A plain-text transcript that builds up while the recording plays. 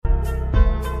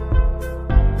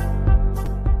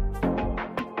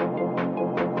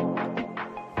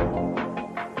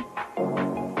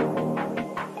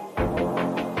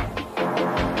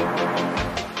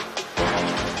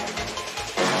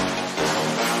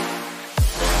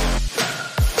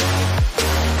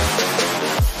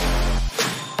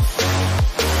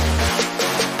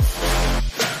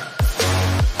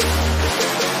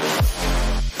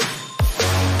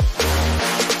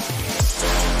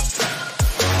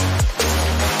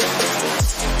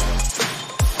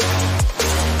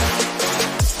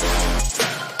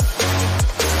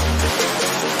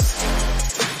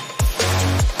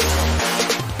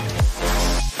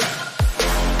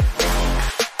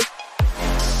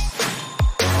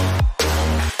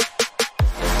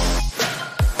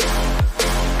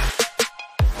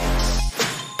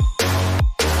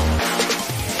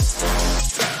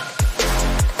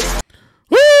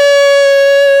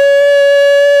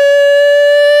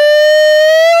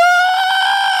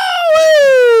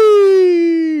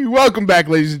Welcome back,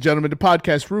 ladies and gentlemen, to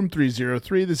Podcast Room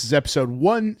 303. This is episode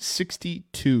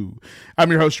 162.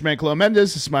 I'm your host, Jermaine Colo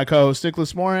Mendez. This is my co-host,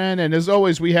 Nicholas Moran. And as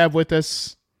always, we have with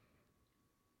us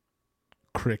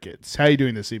Crickets. How are you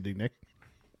doing this evening, Nick?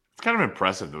 It's kind of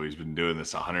impressive, though. He's been doing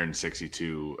this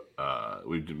 162.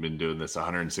 We've been doing this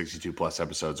 162 plus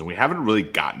episodes, and we haven't really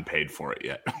gotten paid for it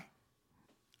yet.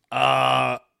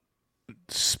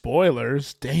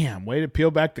 Spoilers. Damn, way to peel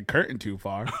back the curtain too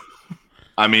far.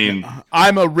 I mean,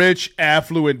 I'm a rich,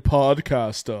 affluent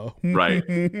podcaster. Right.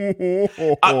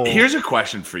 Here's a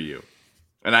question for you,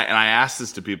 and I asked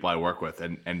this to people I work with,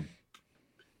 and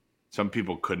some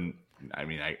people couldn't. I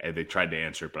mean, they tried to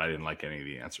answer it, but I didn't like any of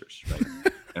the answers. Right,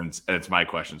 and it's my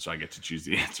question, so I get to choose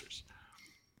the answers.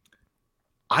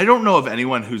 I don't know of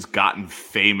anyone who's gotten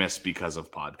famous because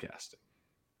of podcasting.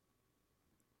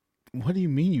 What do you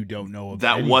mean you don't know of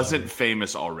that anybody? Wasn't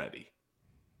famous already?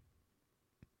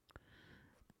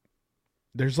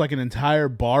 There's like an entire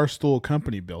Barstool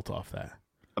company built off that.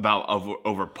 About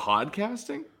over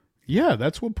podcasting? Yeah,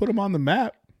 that's what put them on the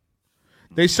map.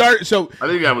 They started, so I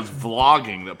think that was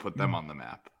vlogging that put them on the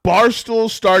map. Barstool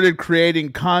started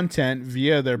creating content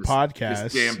via their podcast.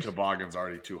 This damn toboggan's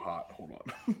already too hot. Hold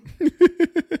on.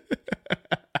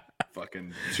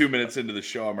 Fucking 2 minutes into the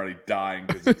show, I'm already dying.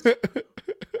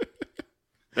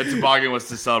 That toboggan was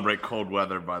to celebrate cold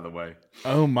weather, by the way.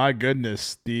 Oh my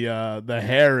goodness, the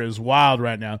hair is wild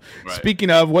right now. Right.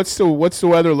 Speaking of, what's the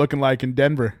weather looking like in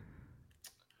Denver?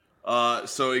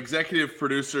 So executive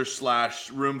producer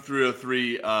 / Room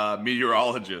 303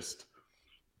 meteorologist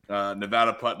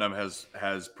Nevada Putnam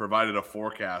has provided a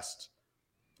forecast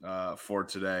for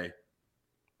today.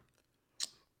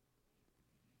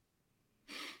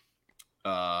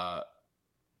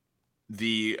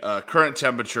 The current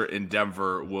temperature in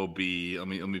Denver will be. Let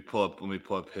me pull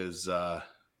up his.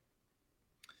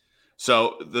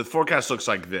 So the forecast looks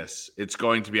like this. It's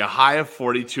going to be a high of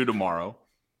 42 tomorrow,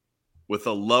 with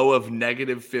a low of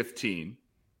 -15,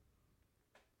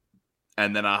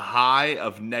 and then a high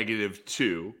of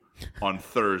 -2 on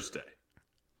Thursday.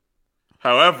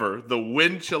 However, the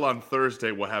wind chill on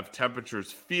Thursday will have temperatures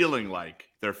feeling like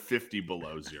they're 50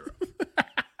 below zero.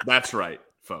 That's right,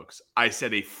 folks. I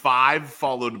said a 5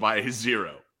 followed by a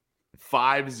 0.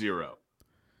 5-0.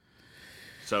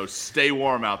 So stay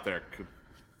warm out there,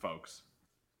 folks.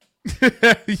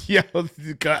 Yeah,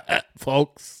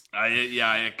 folks.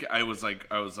 I was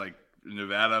like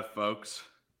Nevada, folks.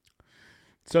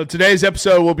 So today's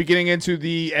episode, we'll be getting into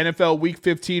the NFL Week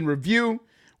 15 review.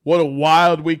 What a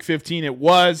wild Week 15 it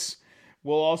was.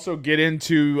 We'll also get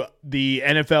into the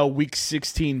NFL Week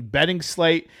 16 betting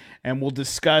slate, and we'll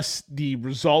discuss the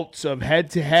results of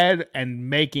head-to-head and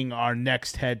making our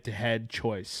next head-to-head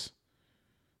choice.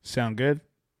 Sound good?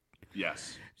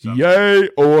 Yes. Yay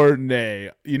or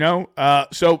nay? You know?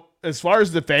 So as far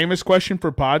as the famous question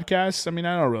for podcasts, I mean,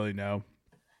 I don't really know.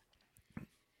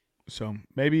 So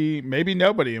maybe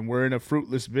nobody, and we're in a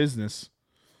fruitless business.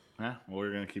 Yeah, well,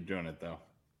 we're going to keep doing it, though.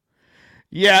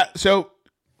 Yeah, so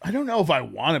I don't know if I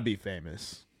want to be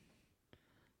famous.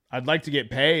 I'd like to get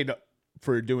paid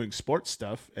for doing sports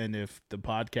stuff, and if the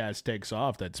podcast takes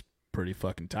off, that's pretty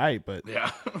fucking tight. But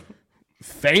yeah,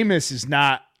 famous is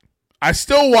not. I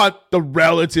still want the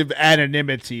relative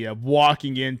anonymity of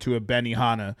walking into a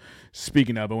Benihana.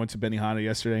 Speaking of, I went to Benihana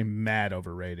yesterday. Mad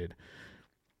overrated.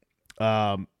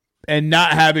 And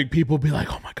not having people be like,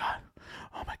 oh my god,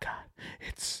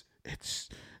 it's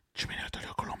Jermaine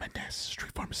Colo Mendez,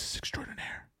 street pharmacist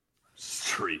extraordinaire.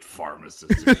 Street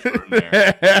pharmacist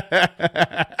extraordinaire.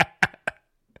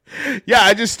 Yeah,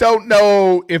 I just don't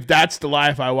know if that's the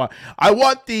life I want. I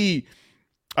want the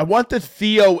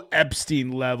Theo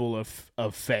Epstein level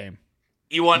of fame.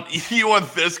 You want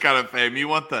this kind of fame. You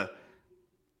want the.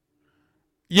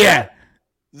 Yeah.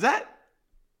 Is that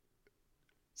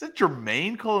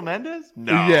Jermaine Colo Mendez?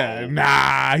 No. Yeah.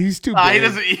 Nah, he's too big.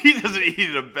 He doesn't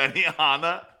eat a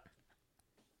Benihana.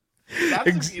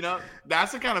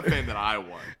 That's the kind of fame that I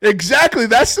want. Exactly.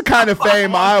 That's the kind of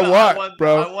fame I want,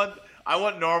 bro. I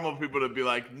want normal people to be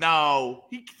like, no,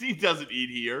 he doesn't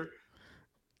eat here.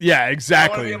 Yeah,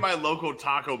 exactly. I want to be at my local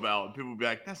Taco Bell, and people will be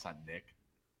like, "That's not Nick.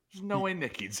 There's no way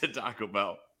Nick eats at Taco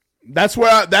Bell." That's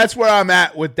where I'm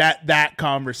at with that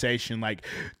conversation. Like,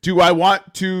 do I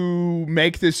want to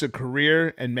make this a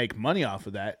career and make money off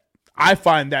of that? I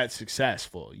find that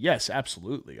successful. Yes,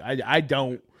 absolutely. I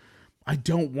don't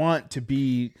want to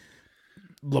be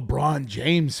LeBron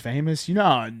James famous. You know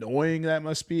how annoying that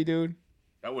must be, dude.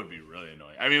 That would be really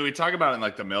annoying. I mean, we talk about it in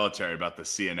like the military about the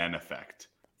CNN effect.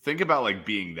 Think about like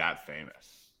being that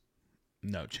famous.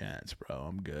 No chance, bro.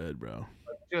 I'm good, bro.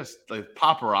 Just like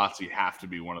paparazzi have to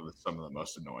be some of the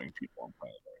most annoying people on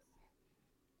planet Earth.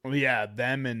 Well, yeah,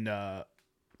 them and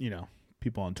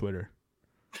people on Twitter.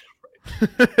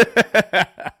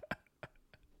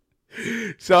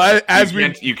 So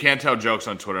you can't tell jokes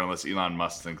on Twitter unless Elon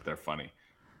Musk thinks they're funny.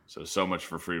 So much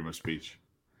for freedom of speech.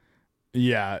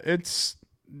 Yeah,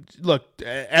 look,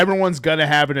 everyone's gonna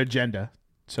have an agenda.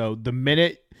 So the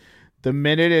minute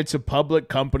it's a public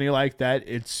company like that,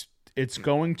 it's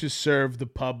going to serve the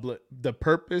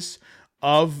purpose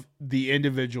of the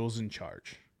individuals in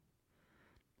charge.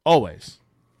 Always.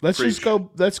 Let's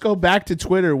go back to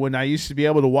Twitter when I used to be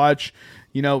able to watch,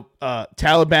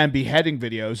 Taliban beheading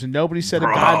videos and nobody said a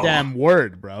goddamn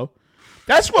word, bro.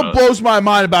 That's what blows my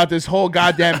mind about this whole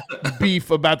goddamn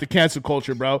beef about the cancel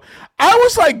culture, bro. I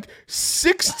was like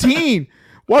 16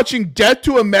 watching Death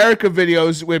to America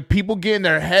videos with people getting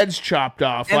their heads chopped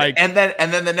off. And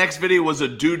then the next video was a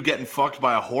dude getting fucked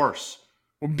by a horse.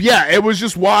 Yeah, it was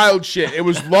just wild shit. It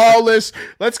was lawless.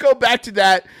 Let's go back to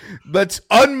that. Let's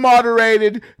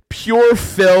unmoderated, pure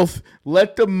filth.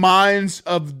 Let the minds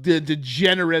of the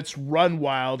degenerates run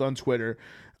wild on Twitter.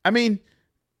 I mean,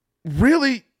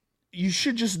 really, you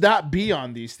should just not be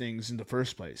on these things in the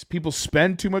first place. People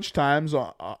spend too much time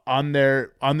on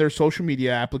their social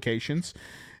media applications,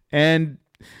 and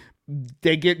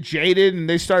they get jaded and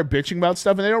they start bitching about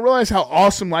stuff, and they don't realize how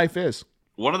awesome life is.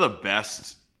 One of the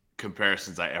best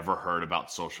comparisons I ever heard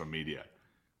about social media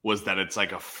was that it's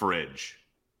like a fridge,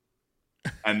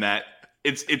 and that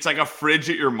it's like a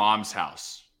fridge at your mom's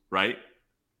house, right?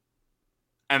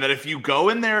 And that if you go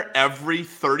in there every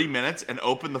 30 minutes and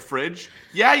open the fridge,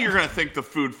 yeah, you're going to think the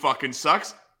food fucking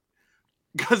sucks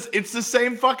because it's the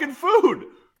same fucking food.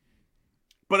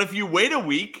 But if you wait a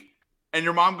week and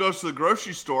your mom goes to the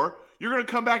grocery store, you're going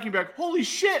to come back and be like, holy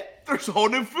shit, there's a whole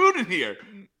new food in here.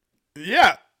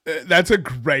 Yeah, that's a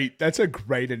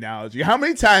great analogy. How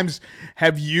many times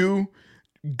have you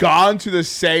gone to the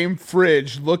same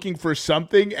fridge looking for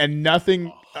something and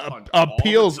nothing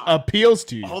appeals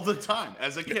to you? All the time.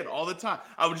 As a kid, all the time.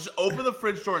 I would just open the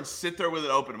fridge door and sit there with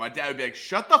it open. And my dad would be like,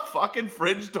 shut the fucking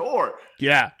fridge door.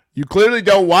 Yeah. You clearly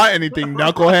don't want anything,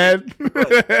 knucklehead.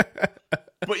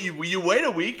 But you wait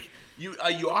a week. You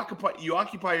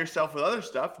occupy yourself with other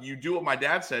stuff. You do what my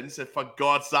dad said and said, fuck, go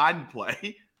outside and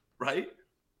play. Right?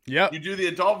 Yeah. You do the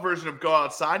adult version of go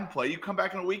outside and play. You come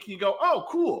back in a week and you go, oh,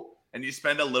 cool. And you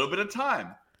spend a little bit of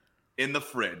time in the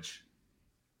fridge.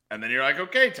 And then you're like,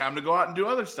 okay, time to go out and do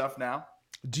other stuff now.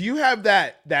 Do you have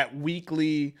that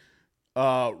weekly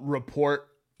report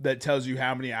that tells you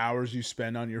how many hours you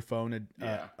spend on your phone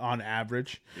on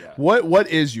average? Yeah. What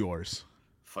is yours?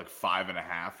 It's like 5.5,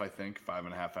 I think.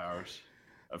 5.5 hours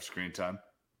of screen time.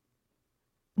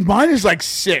 Mine is like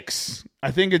 6.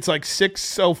 I think it's like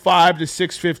 6:05 to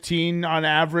 6:15 on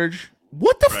average.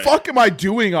 What the fuck am I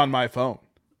doing on my phone?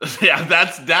 Yeah,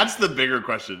 that's the bigger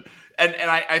question. And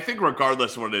I think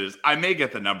regardless of what it is, I may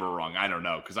get the number wrong. I don't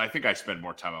know, because I think I spend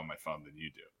more time on my phone than you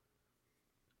do.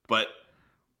 But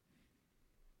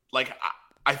like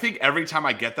I think every time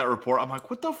I get that report, I'm like,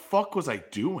 what the fuck was I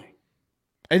doing?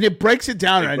 And it breaks it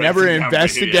down. I never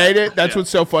investigate it. That's what's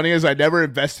so funny is I never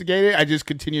investigate it. I just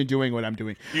continue doing what I'm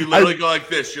doing. You literally go like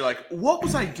this. You're like, what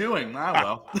was I doing?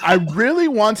 Well. I really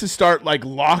want to start like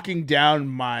locking down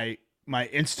my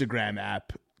Instagram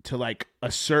app to like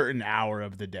a certain hour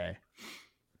of the day.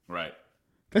 Right.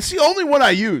 That's the only one I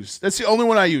use. I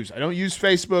don't use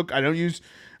Facebook. I don't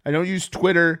use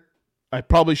Twitter. I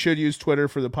probably should use Twitter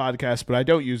for the podcast, but I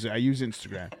don't use it. I use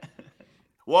Instagram.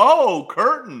 Whoa,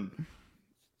 curtain.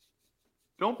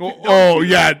 Don't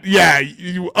yeah.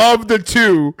 Of the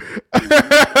two.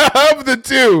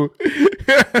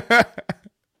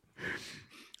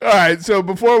 All right, so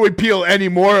before we peel any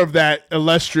more of that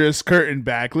illustrious curtain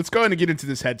back, let's go ahead and get into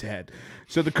this head-to-head.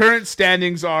 So the current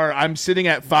standings are, I'm sitting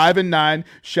at 5-9.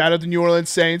 Shout out to New Orleans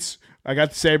Saints. I got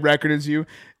the same record as you.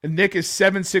 And Nick is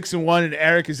 7-6-1, and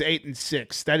Eric is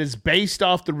 8-6. That is based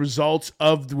off the results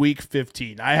of week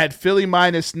 15. I had Philly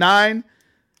 -9,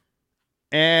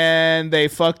 and they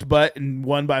fucked butt and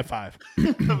won by 5.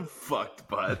 Fucked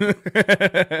butt.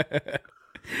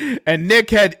 And Nick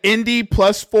had Indy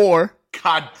 +4.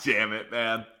 God damn it,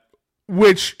 man.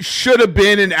 Which should have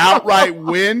been an outright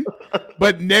win,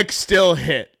 but Nick still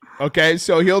hit. Okay,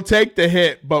 so he'll take the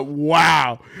hit, but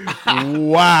wow.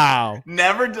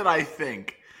 Never did I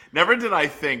think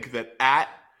that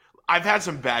I've had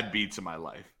some bad beats in my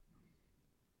life.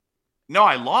 No,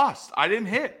 I lost. I didn't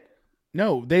hit.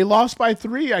 No, they lost by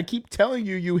 3. I keep telling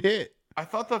you hit. I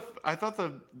thought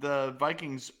the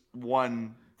Vikings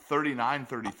won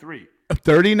 39-33.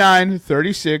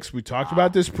 39-36. We talked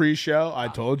about this pre-show. I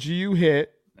told you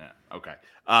hit. Yeah. Okay.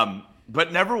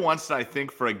 But never once did I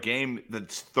think for a game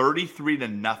that's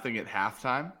 33-0 at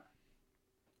halftime,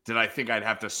 did I think I'd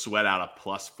have to sweat out a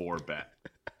 +4 bet.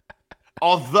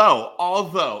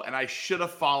 Although, and I should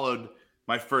have followed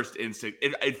my first instinct.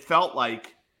 It felt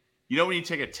like, when you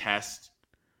take a test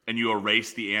and you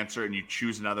erase the answer and you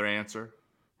choose another answer?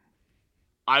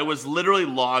 I was literally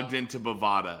logged into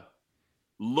Bovada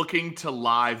looking to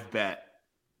live bet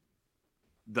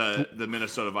the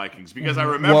Minnesota Vikings because I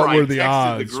remember I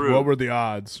texted the group. What were the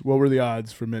odds? What were the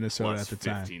odds for Minnesota at the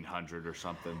time? 1,500 or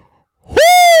something.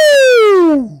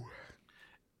 Woo!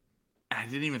 I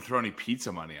didn't even throw any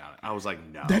pizza money on it. I was like,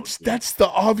 no. That's the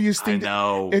obvious thing. I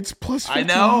know. It's plus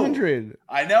 1,500.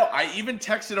 I know. I even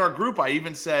texted our group. I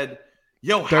even said,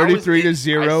 yo,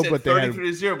 33-0, but they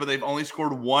 33-0, but they've only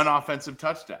scored one offensive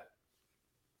touchdown.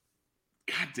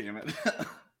 God damn it.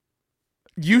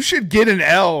 You should get an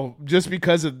L just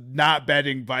because of not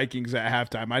betting Vikings at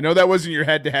halftime. I know that wasn't your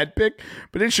head-to-head pick,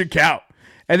 but it should count.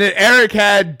 And then Eric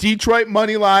had Detroit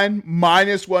money line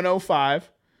 -105.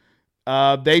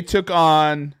 They took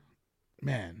on,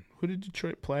 who did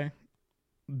Detroit play?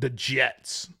 The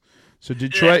Jets. So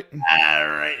Detroit. All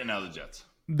right, the Jets.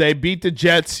 They beat the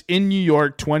Jets in New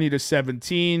York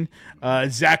 20-17.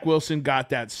 Zach Wilson got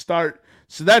that start.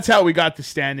 So that's how we got the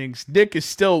standings. Nick is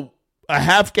still a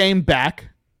half game back,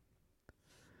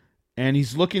 and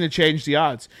he's looking to change the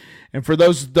odds. And for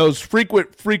those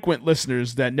frequent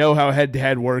listeners that know how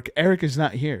head-to-head work, Eric is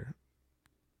not here.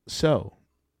 So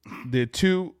the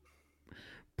two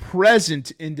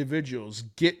present individuals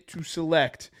get to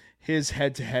select his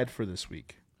head-to-head for this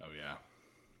week. Oh, yeah.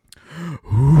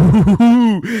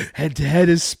 Ooh, head-to-head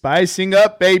is spicing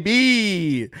up,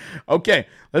 baby. Okay,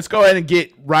 let's go ahead and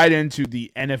get right into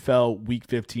the NFL Week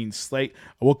 15 slate.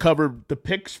 We'll cover the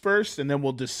picks first, and then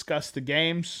we'll discuss the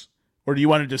games. Or do you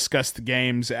want to discuss the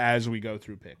games as we go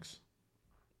through picks?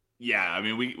 Yeah, I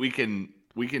mean, we can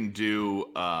do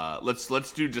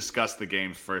let's do discuss the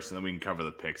games first, and then we can cover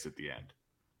the picks at the end.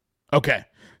 Okay,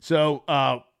 so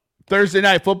Thursday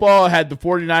Night Football had the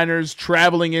 49ers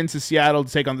traveling into Seattle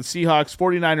to take on the Seahawks.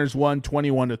 49ers won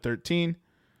 21-13.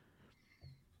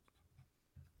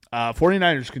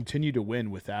 49ers continue to win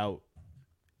without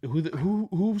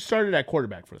who started at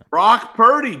quarterback for them? Brock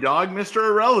Purdy, dog, Mr.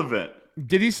 Irrelevant.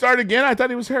 Did he start again? I thought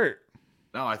he was hurt.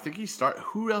 No, I think he started.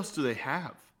 Who else do they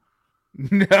have?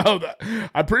 No,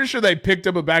 I'm pretty sure they picked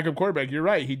up a backup quarterback. You're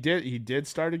right. He did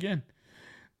start again.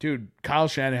 Dude, Kyle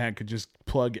Shanahan could just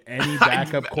plug any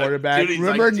backup quarterback. Dude,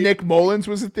 remember Nick Mullins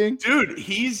was a thing? Dude,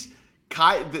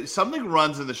 something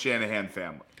runs in the Shanahan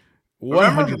family.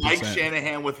 100%. Remember Mike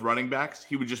Shanahan with running backs?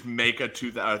 He would just make a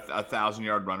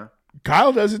 1,000-yard runner.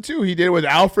 Kyle does it too. He did it with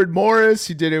Alfred Morris.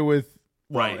 He did it with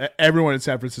everyone in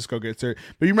San Francisco gets hurt.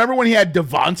 But you remember when he had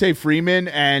Devontae Freeman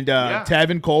and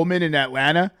Tevin Coleman in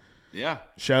Atlanta? Yeah.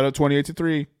 Shout out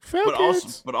 28-3.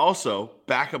 But also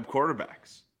backup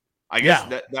quarterbacks. I guess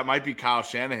that might be Kyle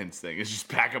Shanahan's thing. It's just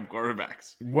backup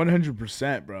quarterbacks.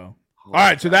 100%, bro. All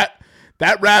right, so that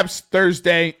wraps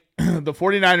Thursday. The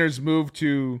 49ers move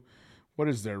to, what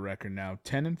is their record now?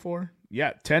 10-4?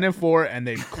 Yeah, 10-4, and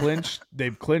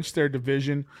they've clinched their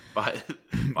division.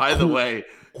 By the way,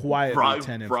 quietly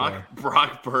 10-4.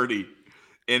 Brock Purdy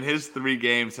in his 3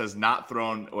 games has not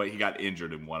thrown. He got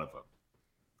injured in one of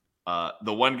them.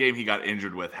 The one game he got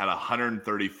injured with had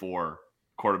 134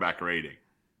 quarterback rating.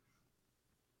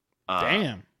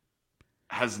 Damn.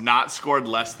 Has not scored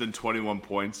less than 21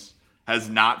 points. Has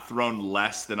not thrown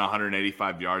less than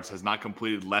 185 yards. Has not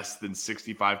completed less than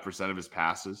 65% of his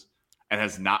passes. And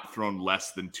has not thrown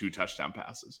less than 2 touchdown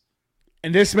passes.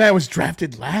 And this man was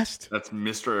drafted last? That's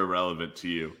Mr. Irrelevant to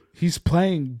you. He's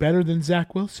playing better than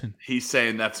Zach Wilson. He's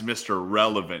saying that's Mr.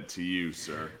 Relevant to you,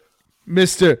 sir.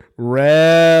 Mr.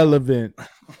 Relevant,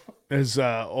 as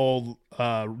old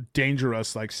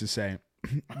Dangerous likes to say.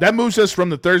 That moves us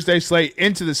from the Thursday slate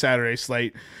into the Saturday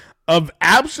slate of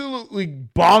absolutely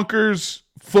bonkers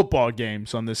football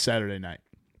games on this Saturday night.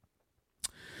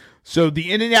 So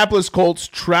the Indianapolis Colts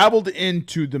traveled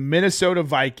into the Minnesota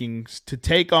Vikings to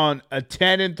take on a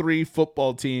 10-3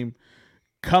 football team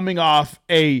coming off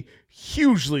a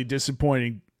hugely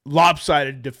disappointing,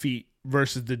 lopsided defeat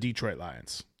versus the Detroit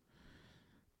Lions.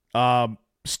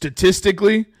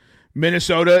 Statistically,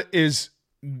 Minnesota is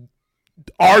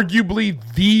arguably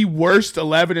the worst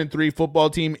 11-3 football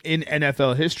team in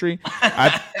NFL history.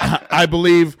 I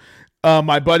believe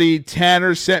my buddy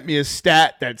Tanner sent me a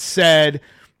stat that said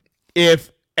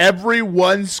if every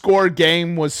one-score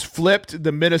game was flipped,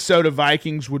 the Minnesota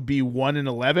Vikings would be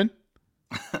 1-11.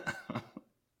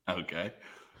 Okay.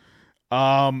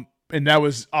 And that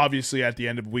was obviously at the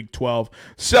end of week 12.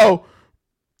 So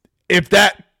if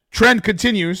that trend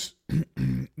continues.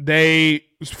 They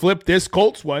flip this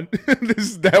Colts one.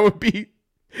 That would be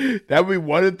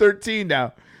 1-13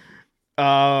 now.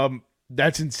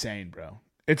 That's insane, bro.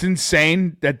 It's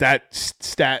insane that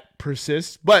stat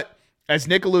persists. But as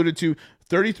Nick alluded to,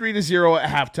 33-0 at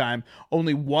halftime,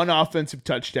 only one offensive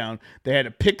touchdown. They had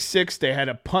a pick six, they had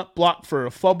a punt block for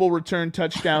a fumble return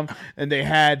touchdown, and they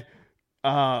had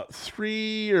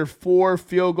 3 or 4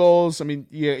 field goals. I mean,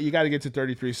 you got to get to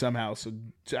 33 somehow. So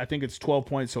I think it's 12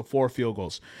 points, so 4 field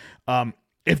goals.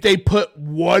 If they put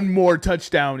one more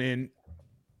touchdown in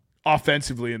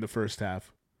offensively in the first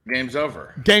half, game's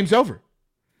over. Game's over.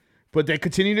 But they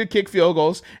continue to kick field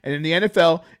goals, and in the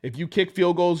NFL, if you kick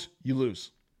field goals, you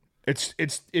lose. It's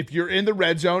if you're in the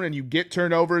red zone and you get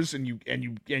turnovers and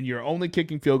you're only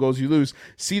kicking field goals, you lose.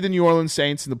 See the New Orleans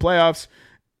Saints in the playoffs.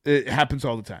 It happens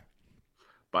all the time.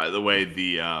 By the way,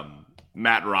 the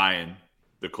Matt Ryan,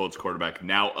 the Colts quarterback,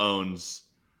 now owns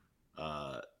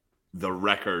the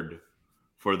record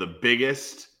for the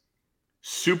biggest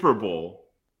Super Bowl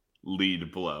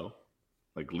lead blown,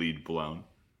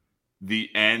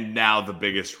 and now the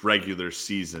biggest regular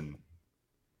season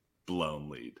blown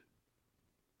lead.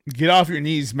 Get off your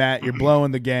knees, Matt. You're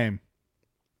blowing the game.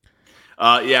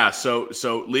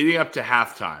 So leading up to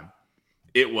halftime,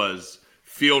 it was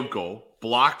field goal,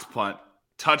 blocked punt,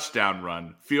 touchdown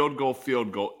run, field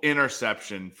goal,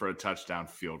 interception for a touchdown,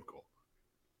 field goal.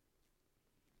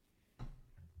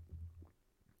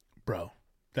 Bro,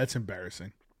 that's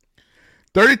embarrassing.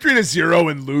 33-0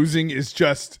 and losing is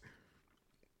just...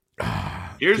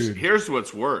 Here's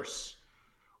what's worse.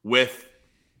 With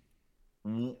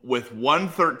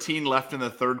 1:13 left in the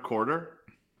third quarter,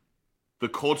 the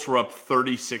Colts were up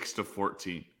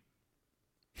 36-14.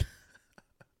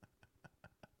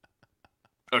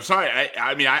 Oh, sorry.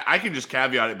 I can just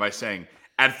caveat it by saying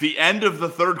at the end of the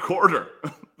third quarter,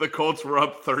 the Colts were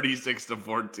up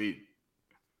 36-14.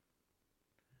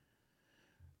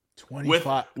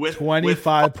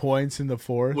 25 points in the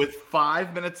fourth. With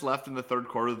 5 minutes left in the third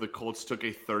quarter, the Colts took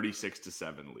a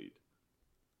 36-7 lead.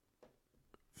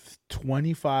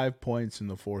 25 points in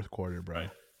the fourth quarter, bro.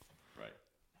 Right.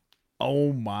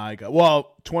 Oh my God.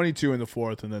 Well, 22 in the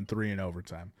fourth and then 3 in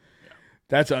overtime. Yeah.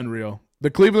 That's unreal. The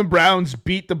Cleveland Browns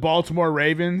beat the Baltimore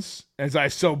Ravens, as I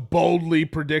so boldly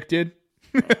predicted.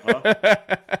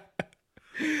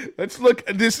 Let's look.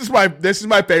 This is my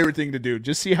favorite thing to do.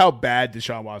 Just see how bad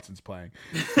Deshaun Watson's playing.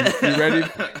 You ready?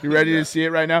 You ready to see it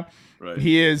right now? Right.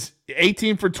 He is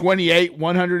 18 for 28,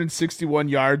 161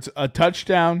 yards, a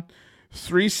touchdown,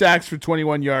 3 sacks for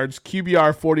 21 yards,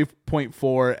 QBR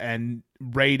 40.4, and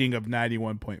rating of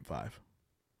 91.5.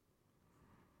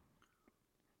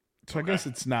 So I guess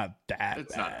it's not that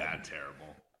It's bad. not that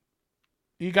terrible.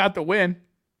 You got the win.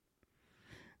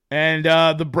 And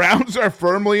the Browns are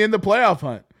firmly in the playoff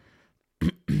hunt.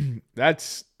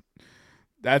 That's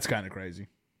kind of crazy.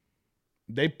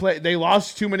 They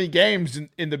lost too many games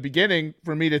in the beginning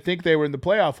for me to think they were in the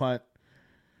playoff hunt.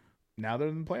 Now they're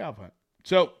in the playoff hunt.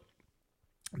 So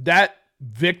that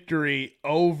victory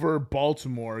over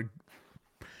Baltimore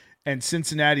and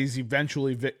Cincinnati's eventual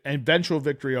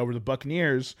victory over the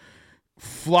Buccaneers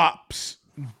flops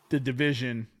the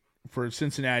division for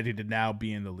Cincinnati to now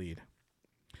be in the lead.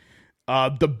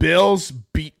 The Bills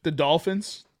beat the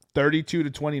Dolphins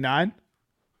 32-29.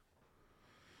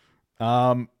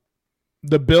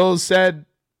 The Bills said,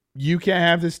 "You can't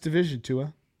have this division,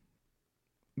 Tua.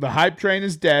 The hype train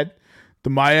is dead." The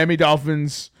Miami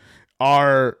Dolphins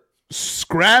are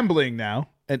scrambling now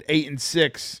at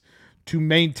 8-6 to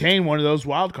maintain one of those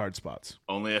wild card spots.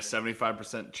 Only a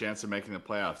 75% chance of making the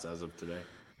playoffs as of today.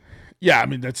 Yeah, I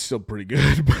mean, that's still pretty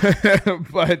good.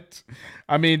 But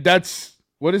I mean,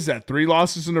 what is that? 3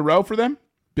 losses in a row for them?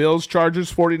 Bills,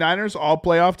 Chargers, 49ers, all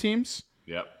playoff teams.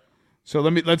 Yep. So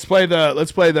let's play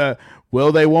the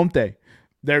will they, won't they?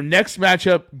 Their next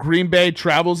matchup, Green Bay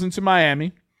travels into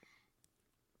Miami.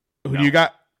 Who do you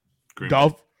got?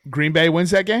 Green Bay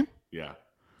wins that game? Yeah.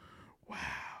 Wow.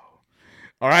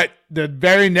 All right. The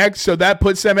very next, so that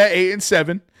puts them at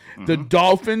 8-7. Mm-hmm. The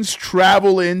Dolphins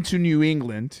travel into New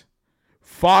England.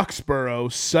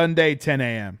 Foxborough, Sunday, 10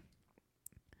 a.m.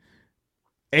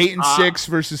 8-6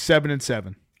 versus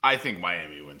 7-7. I think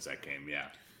Miami wins that game, yeah.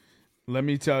 Let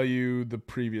me tell you the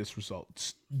previous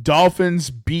results. Dolphins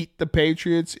beat the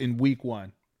Patriots in week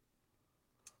 1.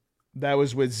 That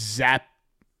was with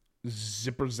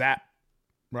Zipper Zap,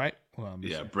 right?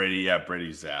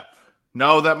 Brady Zap.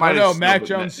 No, that might have Mac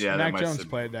Jones. Yeah, Mac Jones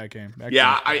played that game.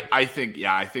 I think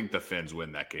the Fins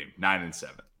win that game.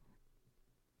 9-7.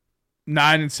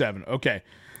 9-7. Okay.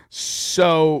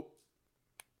 So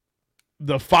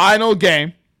the final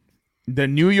game, the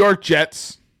New York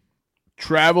Jets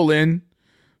travel in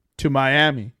to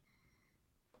Miami.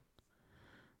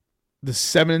 The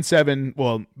 7-7,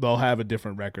 well, they'll have a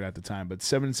different record at the time, but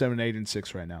 7-7,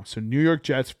 8-6 right now. So New York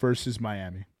Jets versus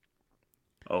Miami.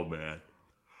 Oh man,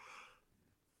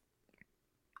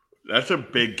 that's a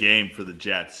big game for the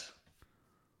Jets.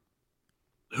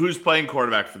 Who's playing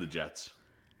quarterback for the Jets?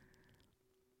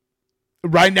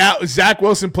 Right now, Zach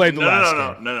Wilson played the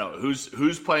last game. No.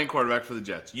 Who's playing quarterback for the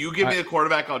Jets? You give me the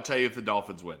quarterback, I'll tell you if the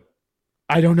Dolphins win.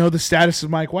 I don't know the status of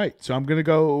Mike White, so I'm gonna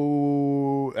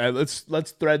go.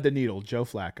 Let's thread the needle. Joe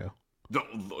Flacco.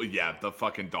 Yeah, the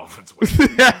fucking Dolphins win.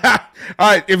 All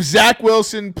right. If Zach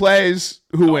Wilson plays,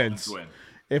 who wins? Win.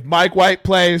 If Mike White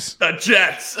plays, the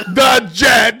Jets. The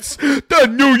Jets. The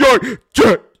New York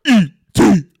Jets.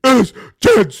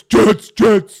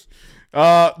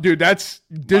 Dude, that's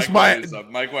this.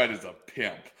 Mike White is a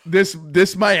pimp.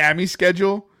 This Miami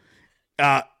schedule.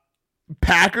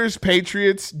 Packers,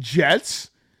 Patriots,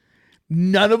 Jets,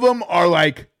 none of them are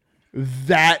like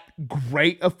that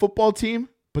great a football team,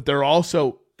 but they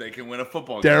can win a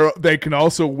football game. They can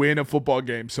also win a football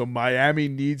game. So Miami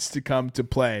needs to come to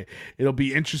play. It'll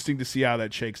be interesting to see how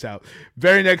that shakes out.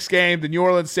 Very next game, the New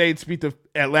Orleans Saints beat the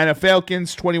Atlanta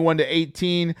Falcons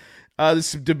 21-18.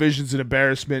 This division's an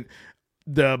embarrassment.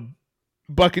 The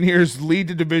Buccaneers lead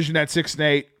the division at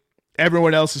 6-8.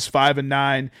 Everyone else is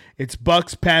 5-9. It's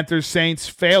Bucks, Panthers, Saints,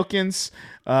 Falcons.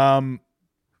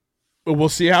 We'll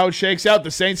see how it shakes out. The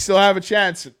Saints still have a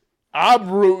chance. I'm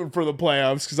rooting for the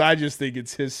playoffs because I just think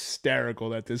it's hysterical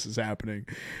that this is happening.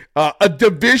 A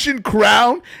division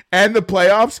crown and the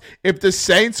playoffs. If the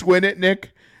Saints win it,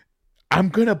 Nick, I'm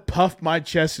going to puff my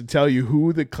chest and tell you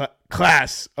who the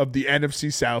class of the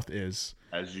NFC South is.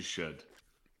 As you should.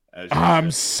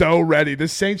 I'm so ready. The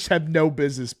Saints have no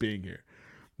business being here.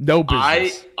 No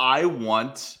business. I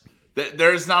want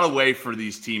there's not a way for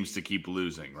these teams to keep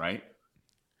losing, right?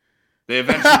 They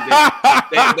eventually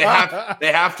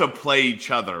they have to play each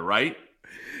other, right?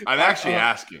 I'm actually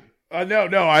asking. I know.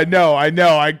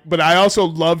 But I also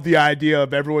love the idea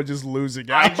of everyone just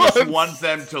losing out. I just want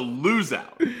them to lose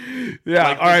out. Yeah.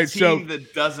 Like all right. Team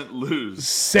that doesn't lose.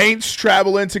 Saints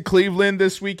travel into Cleveland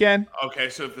this weekend. Okay.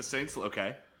 So if the Saints,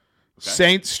 okay.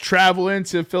 Saints travel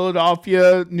into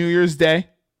Philadelphia New Year's Day.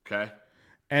 Okay.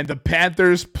 And the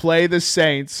Panthers play the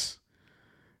Saints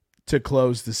to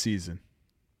close the season.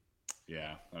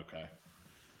 Yeah. Okay.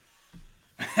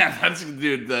 That's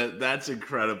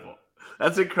incredible.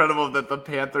 That's incredible that the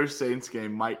Panthers Saints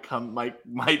game might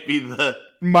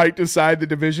decide the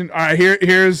division. All right.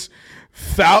 Here's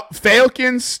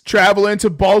Falcons travel into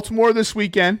Baltimore this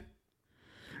weekend.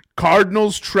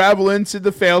 Cardinals travel into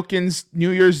the Falcons New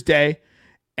Year's Day,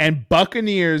 and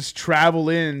Buccaneers travel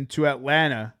into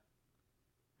Atlanta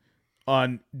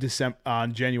on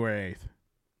January 8th.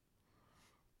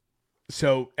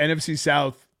 So NFC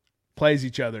South plays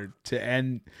each other to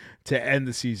end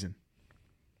the season.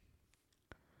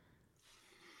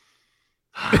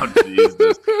 Oh,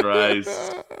 Jesus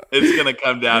Christ. It's going to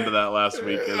come down to that last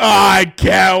week. I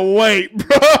can't wait,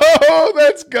 bro.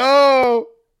 Let's go.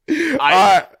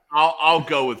 I'll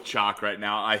go with chalk right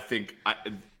now. I think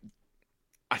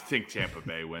Tampa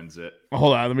Bay wins it.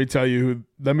 Hold on, let me tell you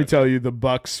the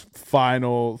Bucks'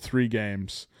 final 3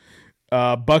 games.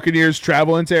 Buccaneers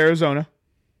travel into Arizona.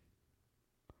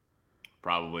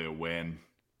 Probably a win.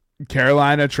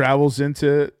 Carolina travels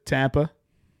into Tampa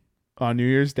on New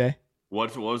Year's Day.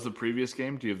 What was the previous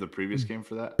game? Do you have the previous game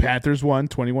for that? Panthers won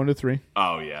 21-3.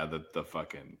 Oh yeah, the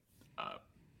fucking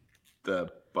the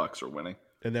Bucks are winning.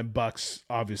 And then Bucks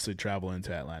obviously travel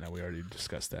into Atlanta. We already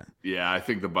discussed that. Yeah, I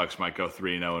think the Bucks might go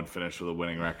 3-0 and finish with a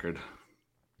winning record.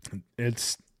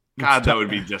 That would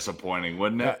be disappointing,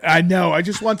 wouldn't it? I know. I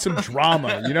just want some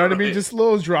drama. You know what I mean? Just a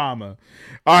little drama.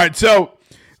 All right, so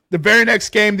the very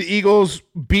next game, the Eagles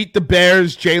beat the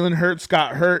Bears. Jalen Hurts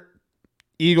got hurt.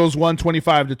 Eagles won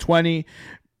 25-20.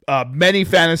 Many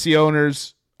fantasy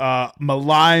owners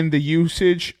malign the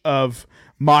usage of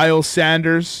Miles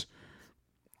Sanders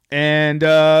and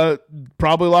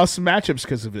probably lost some matchups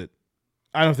because of it.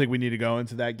 I don't think we need to go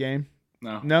into that game.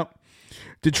 No.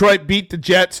 Detroit beat the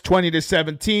Jets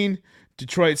 20-17.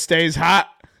 Detroit stays hot.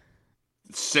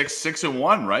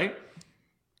 6-1, right?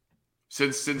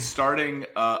 Since starting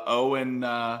 0 they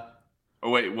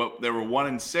were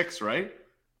 1-6, right?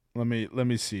 Let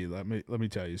me see. Let me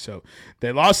tell you. So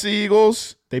they lost to the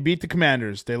Eagles. They beat the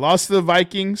Commanders. They lost to the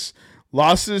Vikings.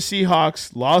 Lost to the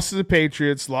Seahawks. Lost to the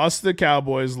Patriots. Lost to the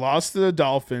Cowboys. Lost to the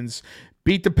Dolphins.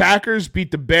 Beat the Packers.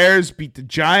 Beat the Bears. Beat the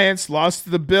Giants. Lost to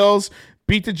the Bills.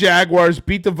 Beat the Jaguars.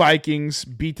 Beat the Vikings.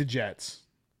 Beat the Jets.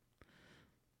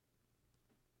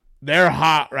 They're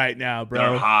hot right now,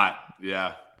 bro. They're hot.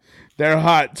 Yeah. They're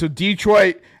hot. So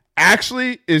Detroit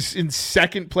actually is in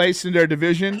second place in their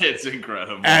division. It's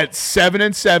incredible. At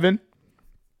 7-7.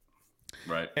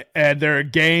 Right. And they're a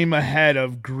game ahead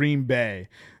of Green Bay.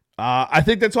 I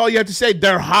think that's all you have to say.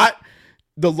 They're hot.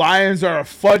 The Lions are a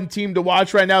fun team to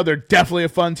watch right now. They're definitely a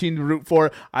fun team to root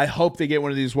for. I hope they get one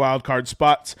of these wild card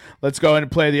spots. Let's go ahead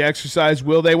and play the exercise.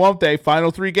 Will they, won't they? Final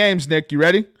 3 games, Nick. You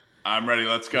ready? I'm ready.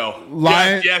 Let's go.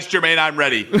 Lion- yes, Jermaine, I'm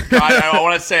ready. I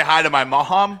want to say hi to my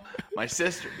mom, my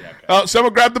sister. Yeah, okay. Oh,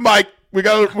 someone grab the mic. We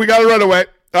got to run away.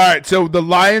 All right, so the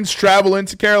Lions travel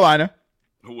into Carolina.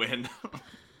 Win.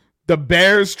 The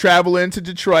Bears travel into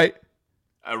Detroit.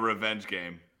 A revenge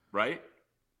game, right?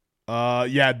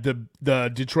 Yeah,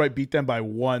 the Detroit beat them by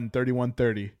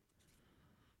 31-30.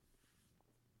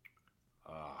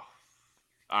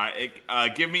 All right,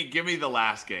 give me the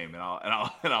last game, and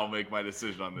I'll make my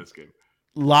decision on this game.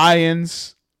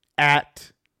 Lions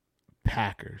at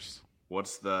Packers.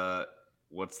 What's the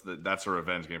that's a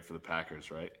revenge game for the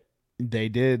Packers, right? They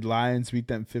did. Lions beat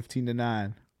them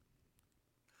 15-9.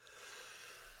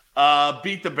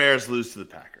 Beat the Bears, lose to the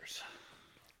Packers.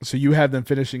 So you have them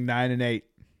finishing 9-8.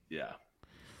 Yeah.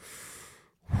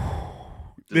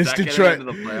 This that Detroit get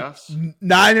into the playoffs?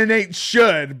 9-8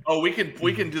 should. Oh, we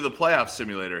can do the playoff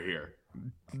simulator here.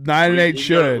 9-8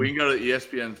 should. We can go to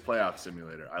ESPN's playoff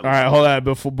simulator. All right, hold on.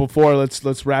 Before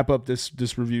let's wrap up this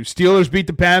review. Steelers beat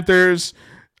the Panthers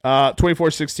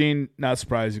 24-16. Not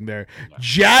surprising there.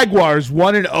 Jaguars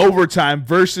won in overtime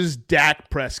versus Dak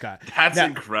Prescott. That's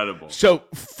incredible. So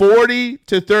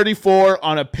 40-34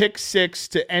 on a pick 6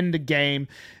 to end the game.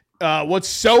 What's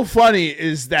so funny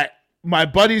is that my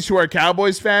buddies who are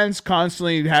Cowboys fans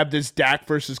constantly have this Dak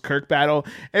versus Kirk battle.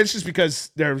 And it's just because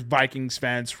they're Vikings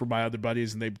fans for my other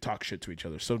buddies and they talk shit to each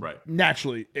other. So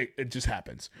naturally, it just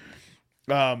happens.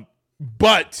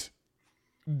 But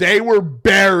they were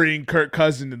burying Kirk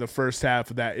Cousins in the first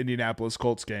half of that Indianapolis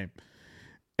Colts game.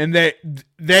 And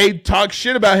they talk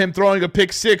shit about him throwing a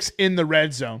pick 6 in the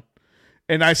red zone.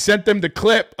 And I sent them the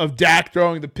clip of Dak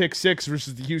throwing the pick 6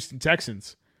 versus the Houston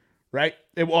Texans. Right?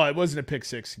 It wasn't a pick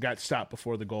 6. He got stopped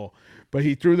before the goal. But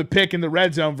he threw the pick in the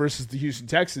red zone versus the Houston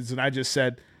Texans, and I just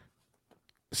said,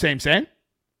 same.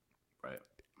 Right.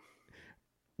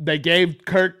 They gave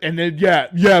Kirk, and then,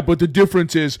 yeah, but the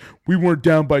difference is we weren't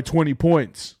down by 20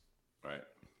 points. Right.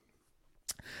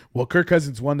 Well, Kirk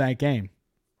Cousins won that game.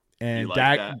 And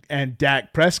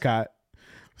Dak Prescott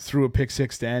threw a pick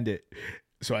 6 to end it.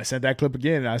 So I sent that clip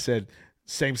again, and I said,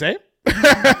 same?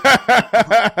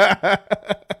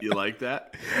 You like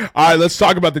that? All right, let's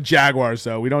talk about the Jaguars,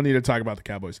 though. We don't need to talk about the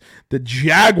Cowboys. The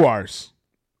Jaguars.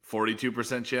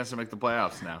 42% chance to make the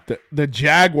playoffs now. The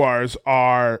Jaguars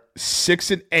are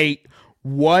 6-8,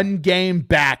 1 game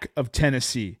back of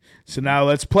Tennessee. So now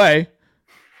let's play.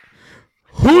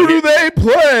 Who do they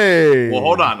play? Well,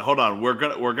 hold on.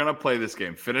 We're gonna play this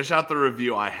game. Finish out the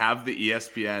review. I have the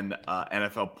ESPN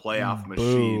NFL playoff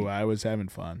machine. I was having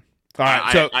fun. All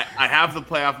right, I have the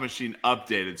playoff machine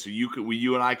updated, so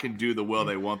you and I can do the will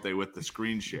they won't they with the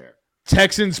screen share.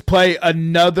 Texans play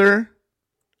another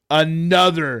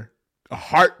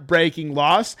heartbreaking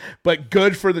loss, but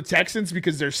good for the Texans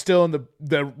because they're still in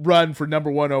the run for number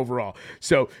 1 overall.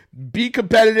 So be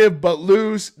competitive but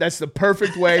lose. That's the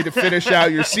perfect way to finish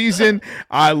out your season.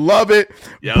 I love it.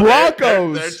 Yeah,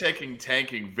 Broncos. They're taking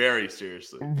tanking very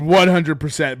seriously.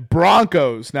 100%.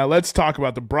 Broncos. Now let's talk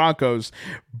about the Broncos.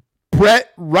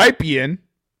 Brett Rypien,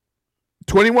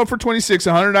 21 for 26,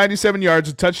 197 yards,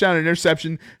 a touchdown, an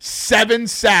interception, 7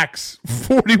 sacks,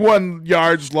 41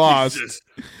 yards lost. Jesus.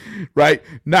 Right?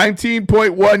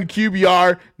 19.1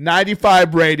 QBR,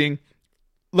 95 rating.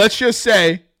 Let's just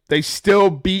say they still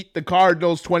beat the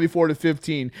Cardinals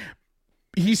 24-15.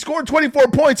 He scored 24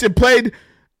 points and played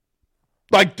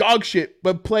like dog shit,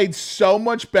 but played so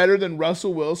much better than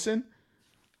Russell Wilson.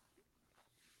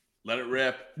 Let it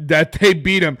rip. That they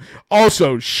beat him.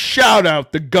 Also, shout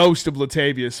out the ghost of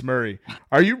Latavius Murray.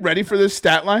 Are you ready for this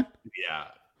stat line? Yeah.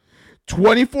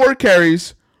 24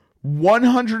 carries,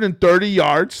 130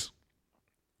 yards,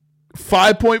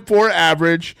 5.4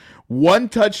 average, 1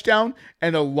 touchdown,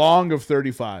 and a long of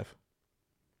 35.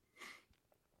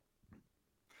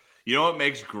 You know what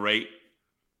makes great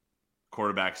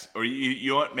quarterbacks, or you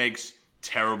know what makes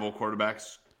terrible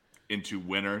quarterbacks into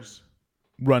winners?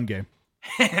 Run game.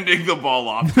 Handing the ball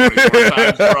off 24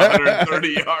 times for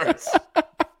 130 yards.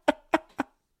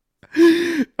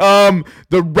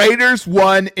 The Raiders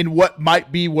won in what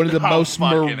might be one of the most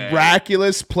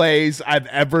miraculous plays I've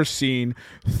ever seen.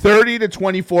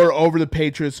 30-24 over the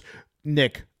Patriots.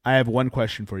 Nick, I have one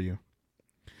question for you.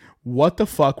 What the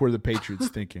fuck were the Patriots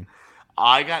thinking?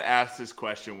 I got asked this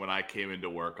question when I came into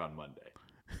work on Monday.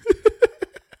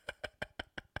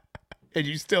 And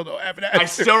you still don't have an answer. I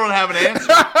still don't have an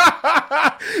answer.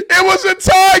 It was a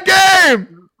tie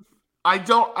game. I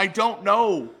don't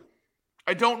know.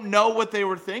 I don't know what they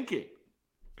were thinking.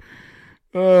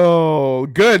 Oh,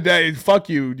 good. Fuck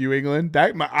you, New England.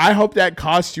 I hope that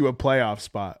costs you a playoff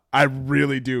spot. I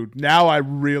really do. Now I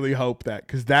really hope that,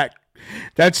 because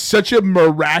that's such a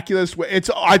miraculous way.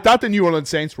 I thought the New Orleans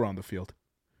Saints were on the field,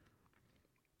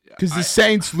 because the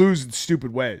Saints lose in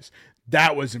stupid ways.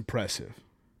 That was impressive.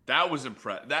 That was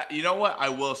impressive. You know what I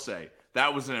will say?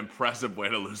 That was an impressive way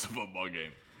to lose a football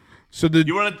game. So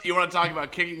you want to talk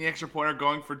about kicking the extra point or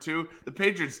going for two? The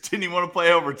Patriots didn't even want to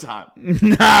play overtime.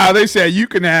 Nah, they said you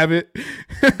can have it.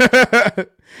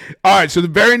 All right, so the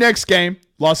very next game,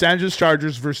 Los Angeles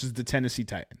Chargers versus the Tennessee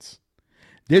Titans.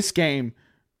 This game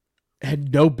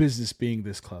had no business being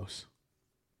this close.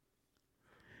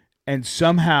 And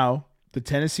somehow the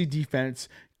Tennessee defense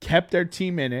kept their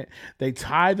team in it. They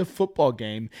tie the football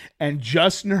game, and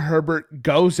Justin Herbert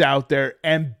goes out there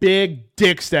and big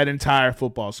dicks that entire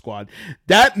football squad.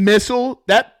 That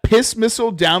piss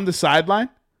missile down the sideline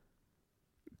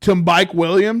to Mike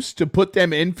Williams to put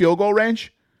them in field goal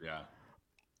range. Yeah.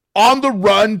 On the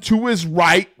run to his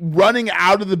right, running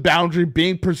out of the boundary,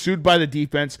 being pursued by the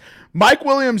defense. Mike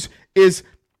Williams is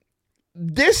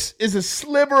a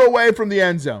sliver away from the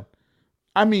end zone.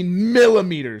 I mean,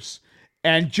 millimeters.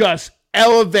 And just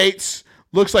elevates,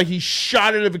 looks like he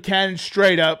shot it of a cannon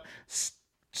straight up,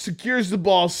 secures the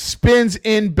ball, spins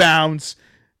inbounds.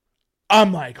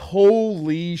 I'm like,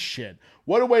 holy shit.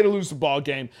 What a way to lose the ball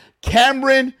game.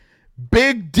 Cameron,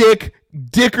 Big Dick,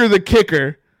 Dicker the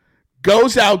kicker,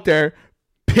 goes out there,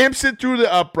 pimps it through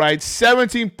the uprights,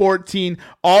 17-14,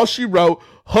 all she wrote,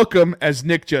 hook 'em, as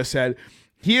Nick just said.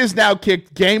 He has now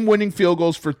kicked game-winning field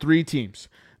goals for 3 teams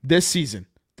this season.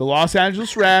 The Los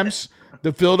Angeles Rams,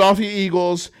 the Philadelphia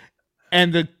Eagles,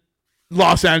 and the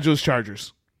Los Angeles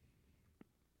Chargers.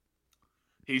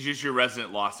 He's just your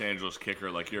resident Los Angeles kicker,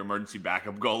 like your emergency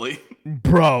backup goalie.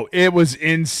 Bro, it was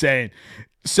insane.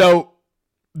 So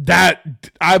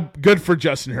I'm good for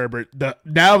Justin Herbert.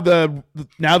 Now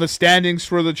the standings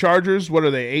for the Chargers, what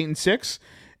are they, 8-6?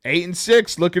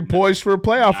 8-6, looking poised for a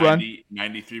playoff run.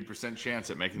 93% chance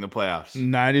at making the playoffs.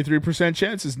 93%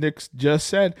 chance, as Nick just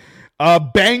said.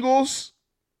 Bengals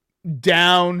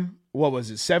down,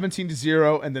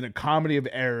 17-0, and then a comedy of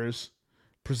errors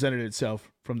presented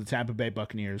itself from the Tampa Bay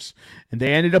Buccaneers, and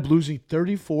they ended up losing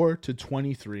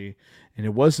 34-23, and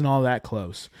it wasn't all that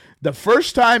close. The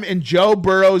first time in Joe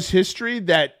Burrow's history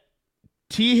that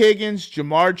T. Higgins,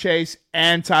 Jamar Chase,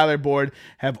 and Tyler Boyd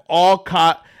have all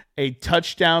caught a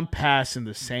touchdown pass in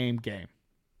the same game.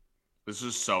 This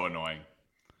is so annoying.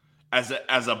 As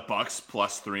a Bucks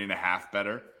plus 3.5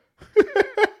 better.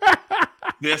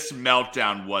 This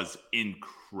meltdown was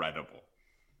incredible.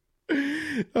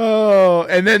 Oh,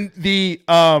 and then the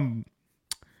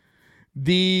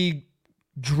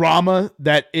drama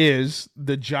that is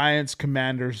the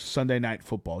Giants-Commanders Sunday Night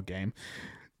Football game.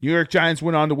 New York Giants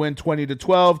went on to win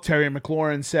 20-12. Terry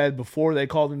McLaurin said before they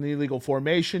called an illegal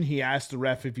formation, he asked the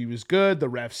ref if he was good. The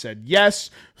ref said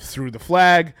yes, threw the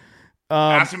flag.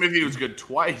 Asked him if he was good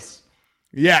twice.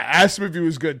 Yeah, asked him if he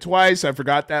was good twice. I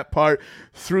forgot that part.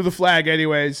 Threw the flag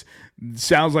anyways.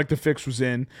 Sounds like the fix was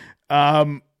in.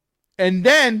 And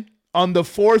then on the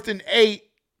 4th and 8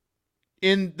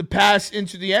 in the pass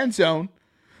into the end zone,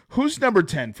 who's number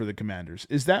 10 for the Commanders?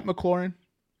 Is that McLaurin?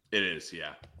 It is,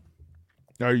 yeah.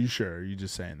 Are you sure? Or are you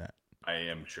just saying that? I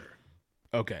am sure.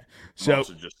 Okay. I'm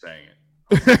also just saying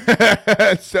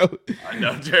it. So I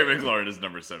know Terry McLaurin is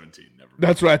number 17. Never mind.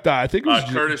 That's what I thought. I think it was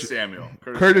Curtis Samuel.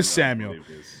 Curtis Samuel.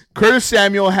 Curtis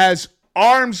Samuel has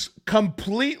arms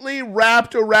completely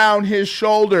wrapped around his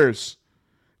shoulders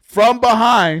from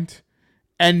behind,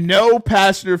 and no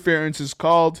pass interference is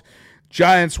called.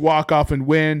 Giants walk off and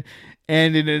win.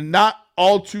 And in a not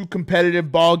all too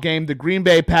competitive ball game, the Green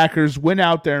Bay Packers went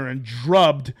out there and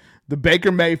drubbed the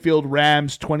Baker Mayfield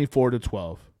Rams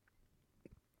 24-12.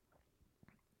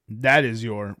 That is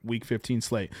your Week 15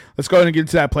 slate. Let's go ahead and get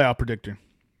into that playoff predictor.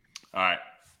 All right.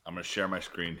 I'm going to share my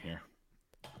screen here.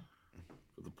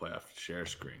 For the playoff share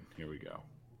screen. Here we go.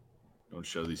 Don't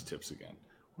show these tips again.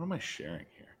 What am I sharing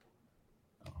here?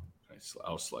 Oh,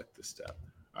 I'll select this step.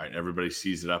 All right. Everybody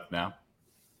sees it up now?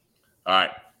 All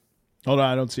right. Hold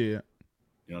on. I don't see it yet.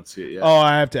 You don't see it yet? Oh,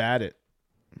 I have to add it.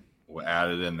 We'll add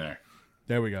it in there.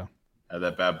 There we go. Add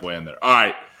that bad boy in there. All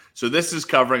right. So this is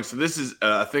covering. So this is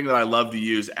a thing that I love to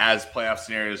use as playoff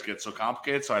scenarios get so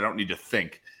complicated. So I don't need to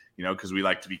think, because we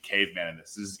like to be caveman in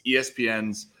this. This is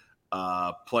ESPN's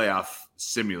playoff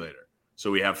simulator. So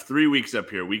we have 3 weeks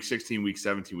up here, week 16, week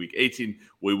 17, week 18.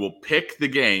 We will pick the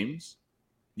games.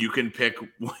 You can pick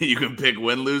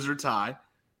win, lose, or tie.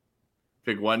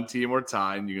 Pick one team or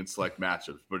tie, and you can select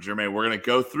matchups. But Jermaine, we're going to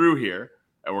go through here,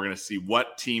 and we're going to see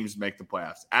what teams make the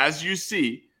playoffs. As you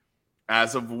see,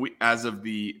 as of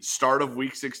the start of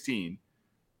week 16,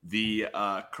 the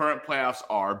current playoffs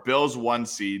are Bills 1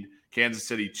 seed, Kansas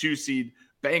City 2 seed,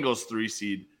 Bengals 3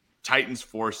 seed, Titans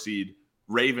 4 seed,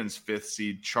 Ravens 5th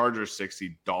seed, Chargers 6th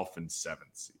seed, Dolphins 7th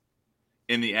seed.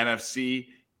 In the NFC,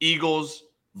 Eagles,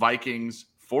 Vikings,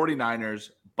 49ers,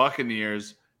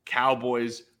 Buccaneers,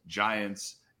 Cowboys,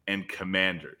 Giants, and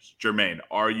Commanders. Jermaine,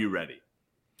 are you ready?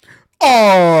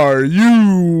 Are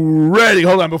you ready?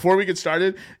 Hold on. Before we get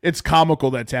started, it's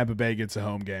comical that Tampa Bay gets a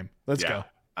home game. Let's go.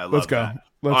 I love Let's go. that.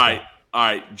 Let's All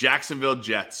right. Jacksonville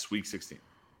Jets, week 16.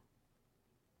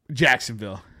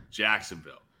 Jacksonville.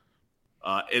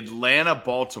 Atlanta,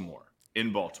 Baltimore,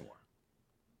 in Baltimore.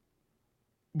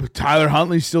 With Tyler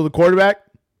Huntley still the quarterback?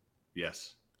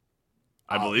 Yes.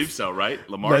 I believe so, right?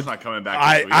 Lamar's not coming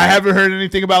back this week. I haven't heard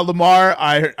anything about Lamar.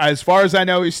 As far as I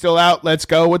know, he's still out. Let's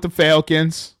go with the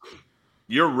Falcons.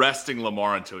 You're resting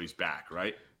Lamar until he's back,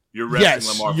 right? You're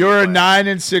resting Lamar. You're a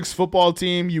 9-6 football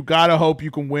team. You got to hope you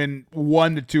can win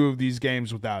 1 to 2 of these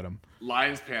games without him.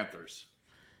 Lions, Panthers.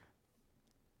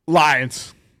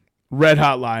 Lions. Red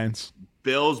hot Lions.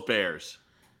 Bills, Bears.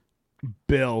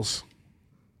 Bills.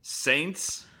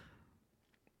 Saints,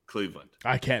 Cleveland.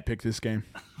 I can't pick this game.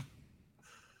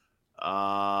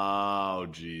 Oh,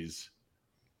 geez.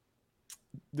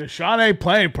 Deshaun ain't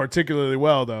playing particularly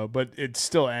well, though, but it's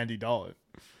still Andy Dalton.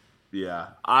 Yeah.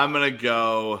 I'm going to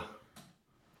go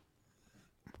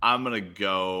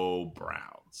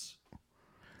Browns.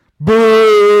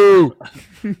 Boo!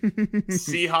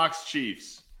 Seahawks,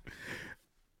 Chiefs.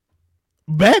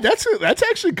 Man, that's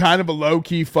actually kind of a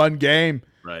low-key fun game.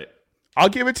 Right. I'll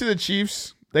give it to the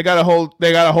Chiefs. They gotta hold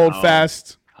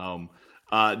fast. Home.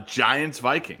 Giants,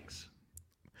 Vikings.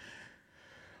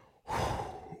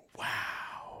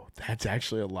 Wow. That's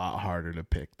actually a lot harder to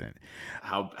pick than.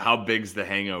 How big's the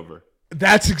hangover?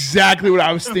 That's exactly what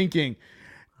I was thinking.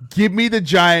 Give me the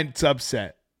Giants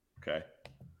upset. Okay.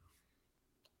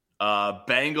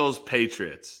 Bengals,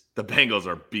 Patriots. The Bengals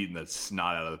are beating the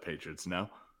snot out of the Patriots, no?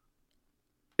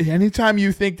 Anytime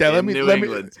you think that, In New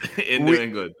England.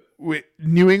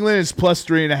 New England is plus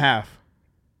 3.5.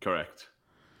 Correct.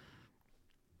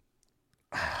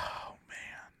 Oh man!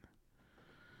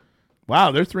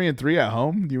 Wow, they're 3-3 at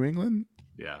home. New England.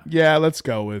 Yeah. Let's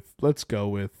go with the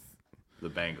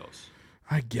Bengals.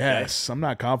 I guess I'm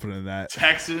not confident in that.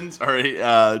 Texans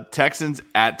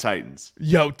at Titans.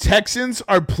 Yo, Texans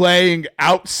are playing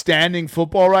outstanding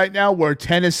football right now, where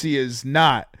Tennessee is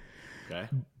not. Okay.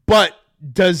 But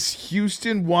does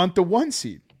Houston want the 1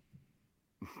 seed?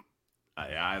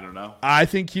 I don't know. I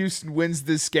think Houston wins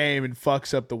this game and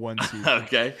fucks up the 1 seed.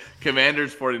 Okay.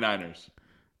 Commanders, 49ers.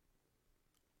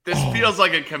 This feels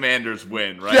like a Commanders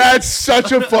win, right? That's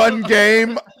such a fun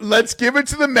game. Let's give it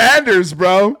to the Manders,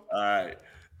 bro. All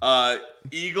right.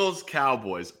 Eagles,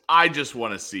 Cowboys. I just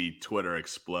want to see Twitter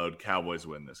explode. Cowboys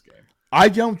win this game. I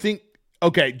don't think –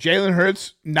 okay, Jalen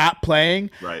Hurts not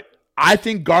playing. Right. I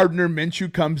think Gardner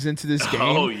Minshew comes into this game.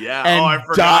 Oh, yeah. I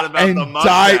forgot about the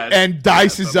mustache. And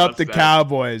dices up the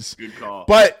Cowboys. Good call.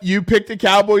 But you picked the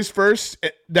Cowboys first.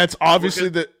 That's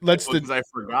obviously because I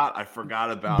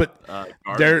forgot about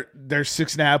Gardner. They're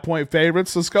 6.5-point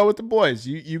favorites. Let's go with the boys.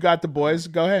 You got the boys.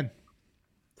 Go ahead.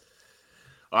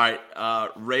 All right.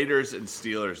 Raiders and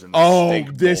Steelers. In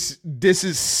the this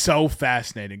is so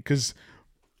fascinating because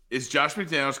is Josh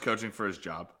McDaniels coaching for his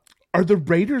job? Are the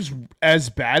Raiders as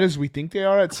bad as we think they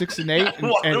are at 6-8?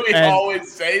 Why do we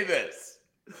always say this?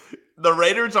 The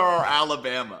Raiders are our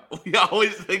Alabama. We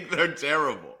always think they're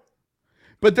terrible.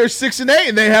 But they're 6-8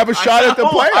 and they have a shot at the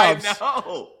playoffs. I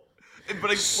know.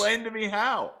 But explain to me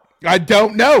how. I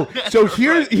don't know. So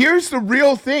here's the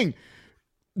real thing.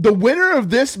 The winner of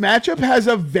this matchup has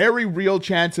a very real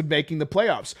chance of making the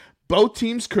playoffs. Both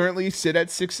teams currently sit at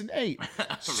 6-8.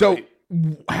 So Right.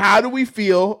 How do we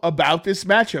feel about this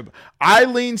matchup? I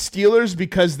lean Steelers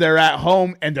because they're at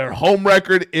home and their home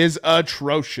record is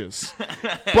atrocious.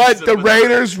 But the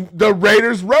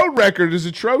Raiders' road record is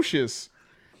atrocious.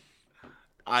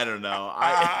 I don't know.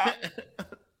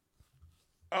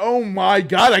 Oh my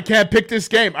God, I can't pick this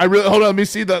game. Hold on, let me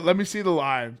see the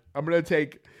line. Let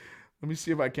me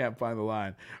see if I can't find the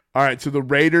line. All right, so the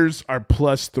Raiders are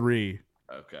 +3.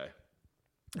 Okay.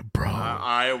 Bro.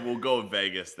 I will go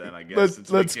Vegas then, I guess.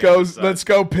 Let's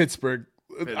go Pittsburgh.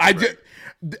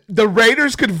 The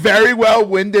Raiders could very well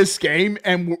win this game,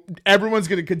 and everyone's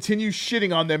going to continue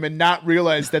shitting on them and not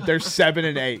realize that they're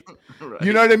 7-8. Right.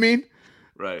 You know what I mean?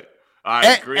 Right. All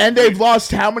right. And they've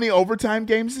lost how many overtime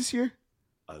games this year?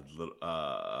 I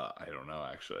don't know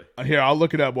actually. Here, I'll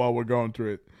look it up while we're going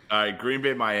through it. All right, Green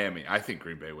Bay, Miami. I think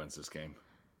Green Bay wins this game.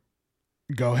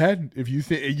 Go ahead. If you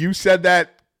think you said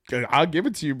that, I'll give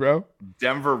it to you, bro.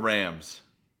 Denver Rams.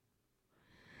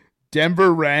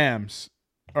 Denver Rams.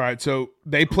 All right, so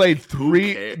they played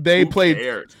three. They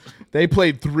played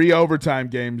 3 overtime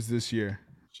games this year.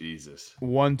 Jesus.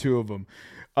 2 of them.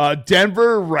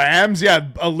 Denver Rams. Yeah,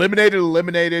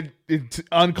 eliminated. It's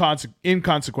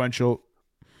inconsequential.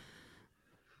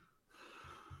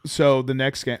 So the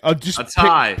next game, just a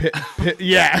tie.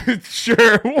 Yeah,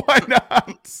 sure. Why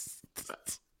not?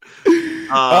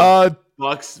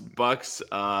 Bucks.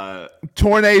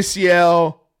 Torn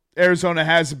ACL. Arizona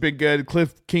hasn't been good.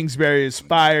 Cliff Kingsbury is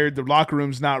fired. The locker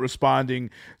room's not responding.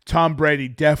 Tom Brady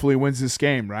definitely wins this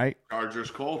game, right?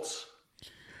 Chargers, Colts.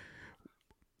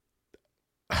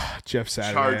 Jeff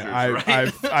Saturday.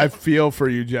 Chargers, right? I feel for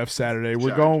you, Jeff Saturday.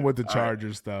 We're going with the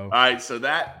Chargers, though. All right, so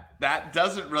that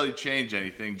doesn't really change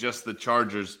anything. Just the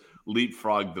Chargers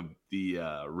leapfrog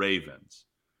the Ravens.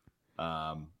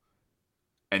 And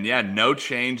yeah, no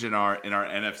change in our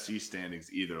NFC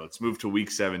standings either. Let's move to Week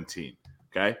 17.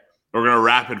 Okay, we're gonna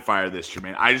rapid fire this,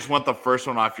 Jermaine. I just want the first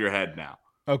one off your head now.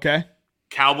 Okay.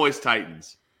 Cowboys,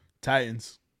 Titans.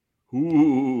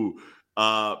 Ooh.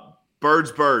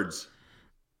 Birds.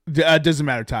 Doesn't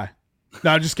matter. Tie.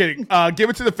 No, I'm just kidding. Give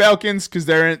it to the Falcons because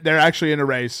they're actually in a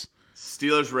race.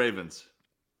 Steelers, Ravens.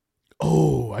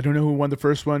 Oh, I don't know who won the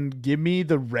first one. Give me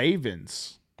the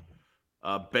Ravens.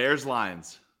 Bears,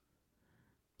 Lions.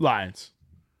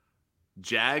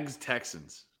 Jags,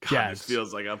 Texans. God, Jags. This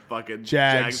feels like a fucking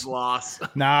Jags loss.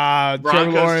 Nah, Broncos,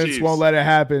 Trevor Lawrence Chiefs. won't let it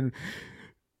happen.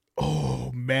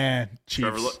 Oh, man.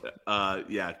 Chiefs.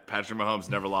 Patrick Mahomes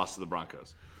never lost to the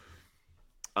Broncos.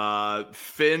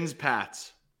 Finns,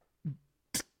 Pats.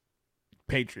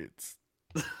 Patriots.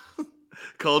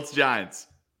 Colts, Giants.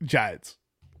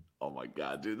 Oh, my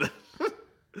God, dude.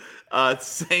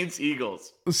 Saints,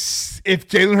 Eagles. If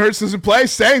Jalen Hurts doesn't play,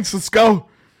 Saints, let's go.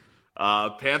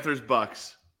 Panthers,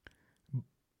 Bucks.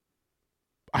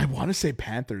 I want to say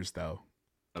Panthers, though.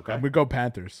 Okay. I'm going to go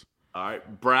Panthers. All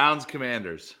right. Browns,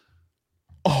 Commanders.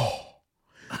 Oh,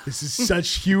 this is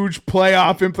such huge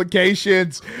playoff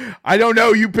implications. I don't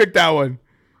know. You picked that one.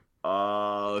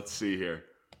 Let's see here.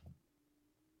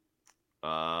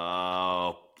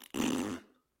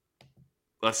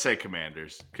 Let's say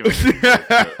Commanders.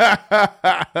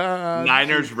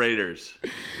 Niners, Raiders.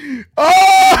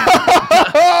 Oh!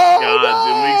 God,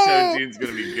 dude, Week 17 is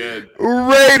going to be good.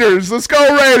 Raiders. Let's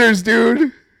go Raiders,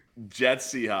 dude.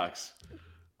 Jets, Seahawks.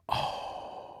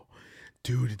 Oh,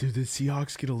 dude, did the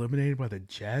Seahawks get eliminated by the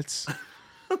Jets?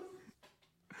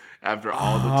 After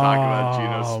all the talk about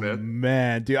Geno Smith.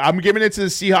 Man, dude, I'm giving it to the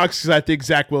Seahawks because I think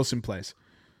Zach Wilson plays.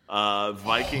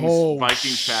 Vikings,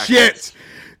 Packers. Shit.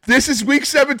 This is Week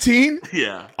 17?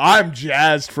 Yeah. I'm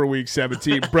jazzed for Week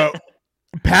 17, bro.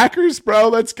 Packers, bro,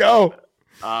 let's go.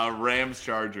 Rams,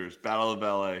 Chargers. Battle of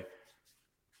LA.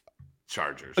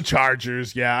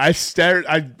 Chargers, yeah. I just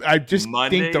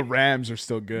think the Rams are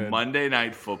still good. Monday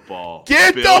Night Football.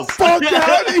 Get the fuck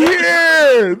out of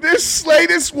here. This slate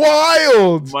is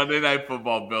wild. Monday Night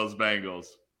Football, Bills, Bengals.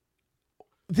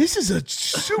 This is a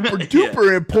super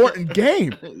duper important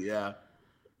game. Yeah,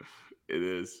 it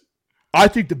is. I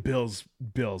think the Bills.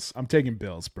 I'm taking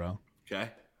Bills, bro. Okay.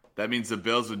 That means the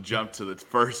Bills would jump to the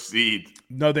first seed.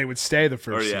 No, they would stay the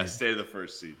first seed. Stay the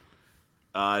first seed.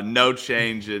 No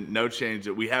change.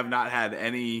 We have not had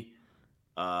any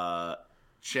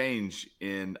change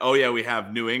in. Oh yeah, we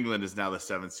have New England is now the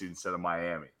 7th seed instead of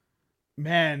Miami.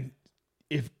 Man,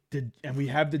 and we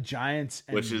have the Giants,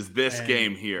 which is this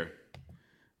game here.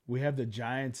 We have the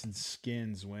Giants and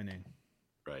Skins winning.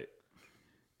 Right.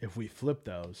 If we flip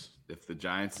those, if the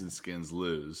Giants and Skins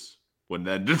lose, when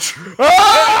then Detroit.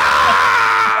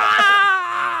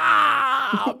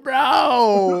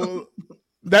 Bro.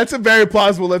 That's a very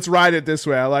plausible. Let's ride it this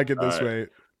way. I like it this way.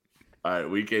 All right,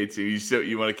 Week 18.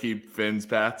 You want to keep Finns,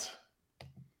 Pats?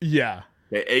 Yeah.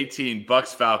 Okay, 18.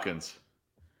 Bucks, Falcons.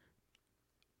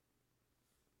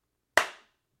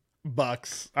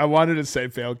 Bucks. I wanted to say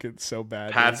Falcons so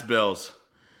bad. Pats, Bills.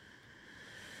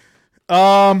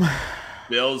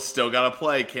 Bills still got to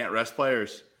play. Can't rest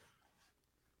players.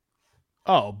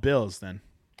 Oh, Bills then.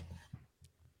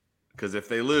 Because if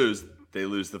they lose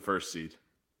the first seed.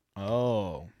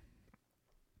 Oh.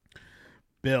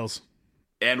 Bills.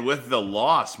 And with the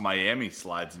loss, Miami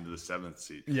slides into the 7th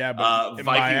seed. Yeah, but Vikings,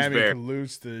 Miami Bears. can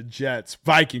lose to the Jets.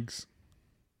 Vikings.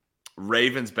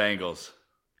 Ravens, Bengals.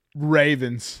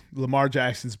 Ravens. Lamar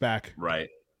Jackson's back. Right.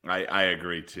 I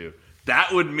agree, too.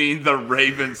 That would mean the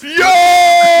Ravens. Yo!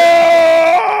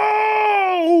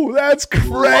 That's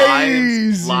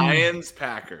crazy. Lions,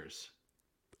 Packers.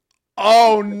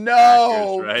 Oh,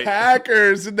 no. Packers, right?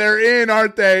 Packers. They're in,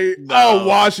 aren't they? No. Oh,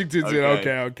 Washington's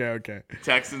Okay. in. Okay.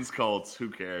 Texans, Colts. Who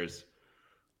cares?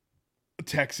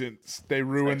 Texans. They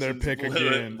ruined their Texans pick blew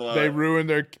it, again. blew They it. ruined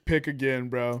their pick again,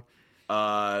 bro.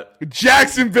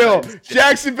 Jacksonville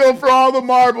Jacksonville for all the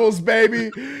marbles,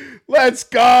 baby. Let's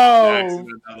go.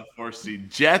 Jacksonville now the 4th seed.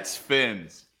 Jets,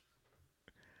 Fins.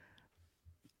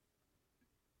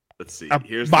 Let's see.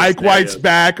 Here's Mike White's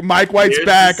back. Mike White's Here's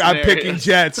back. the I'm scenarios. picking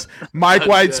Jets. Mike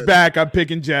White's Jets. back. I'm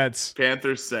picking Jets.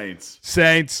 Panthers, Saints.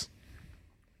 Saints.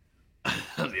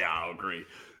 Yeah, I'll agree.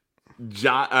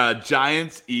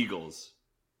 Giants, Eagles.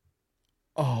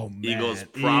 Oh, man. Eagles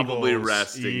probably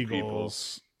resting people.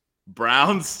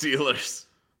 Browns, Steelers.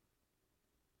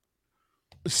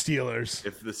 Steelers.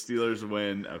 If the Steelers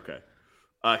win, okay.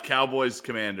 Cowboys,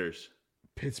 Commanders.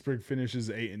 Pittsburgh finishes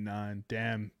 8-9.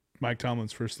 Damn. Mike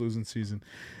Tomlin's first losing season.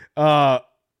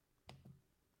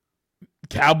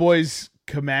 Cowboys,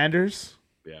 Commanders.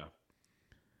 Yeah.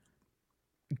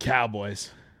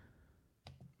 Cowboys.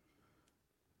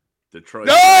 Detroit.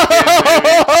 No!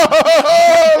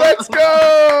 Let's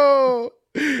go.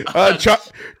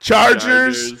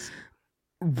 Chargers.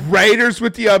 Raiders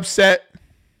with the upset.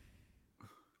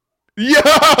 Yo,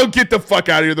 get the fuck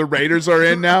out of here. The Raiders are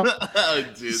in now. Oh,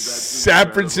 dude, that's San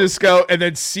incredible. Francisco, and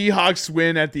then Seahawks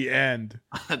win at the end.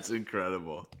 That's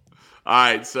incredible. All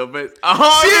right, so all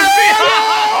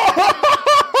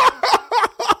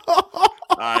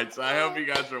right, so I hope you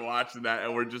guys are watching that,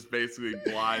 and we're just basically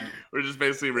blind. We're just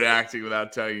basically reacting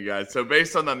without telling you guys. So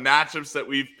based on the matchups that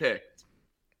we've picked,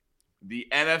 the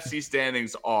NFC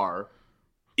standings are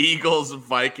Eagles,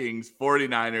 Vikings,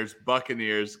 49ers,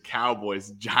 Buccaneers,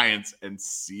 Cowboys, Giants, and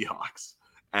Seahawks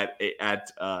at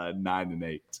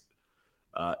 9-8.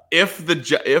 If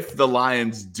the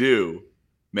Lions do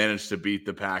manage to beat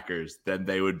the Packers, then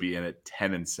they would be in at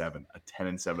 10-7, a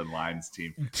 10-7 Lions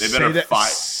team. They better fight.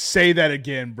 Say that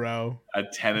again, bro. A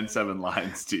 10-7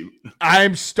 Lions team.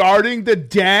 I'm starting the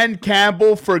Dan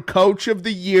Campbell for Coach of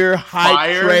the Year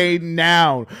hype train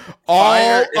now.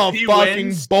 All a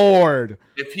fucking board.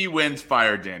 If he wins,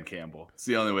 fire Dan Campbell. It's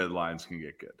the only way the Lions can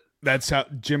get good. That's how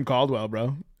Jim Caldwell,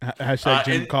 bro. Hashtag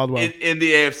Jim Caldwell. In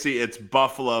the AFC, it's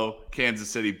Buffalo, Kansas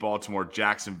City, Baltimore,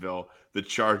 Jacksonville, the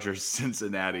Chargers,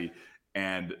 Cincinnati,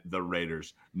 and the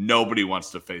Raiders. Nobody wants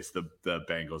to face the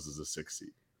Bengals as a 6th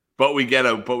seed. But we get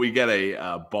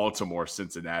a Baltimore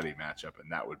Cincinnati matchup,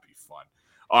 and that would be fun.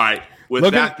 All right.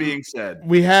 With that being said,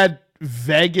 we had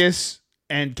Vegas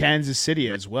and Kansas City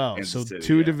as well. Kansas City,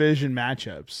 two division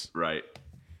matchups. Right.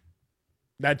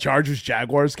 That Chargers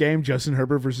Jaguars game, Justin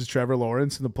Herbert versus Trevor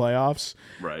Lawrence in the playoffs.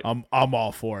 Right. I'm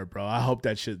all for it, bro. I hope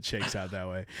that shit shakes out that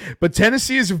way. But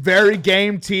Tennessee is a very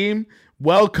game team,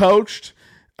 well coached.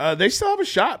 They still have a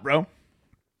shot, bro.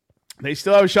 They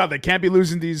still have a shot. They can't be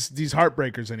losing these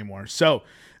heartbreakers anymore. So,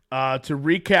 to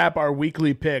recap our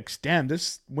weekly picks, damn,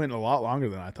 this went a lot longer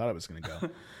than I thought it was going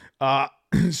to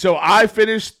go. So I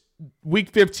finished week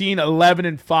 15,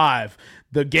 11-5.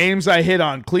 The games I hit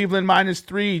on: Cleveland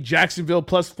 -3, Jacksonville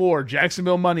 +4,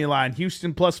 Jacksonville money line,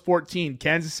 Houston +14,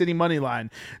 Kansas City money line,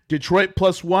 Detroit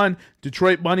 +1,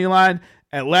 Detroit money line,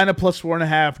 Atlanta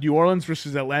 +4.5, New Orleans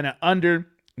versus Atlanta under,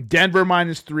 Denver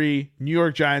 -3, New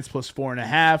York Giants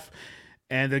 +4.5.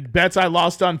 And the bets I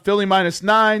lost on: Philly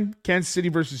 -9, Kansas City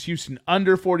versus Houston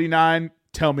under 49.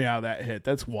 Tell me how that hit.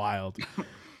 That's wild.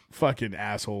 Fucking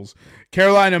assholes.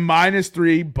 Carolina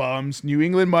 -3, bums. New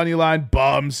England money line,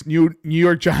 bums. New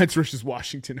York Giants versus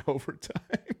Washington overtime.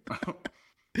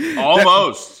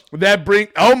 Almost.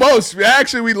 Almost.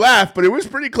 Actually, we laughed, but it was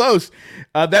pretty close.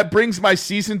 That brings my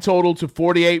season total to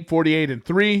 48,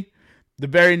 48-3. The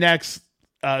very next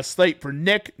slate for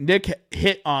Nick. Nick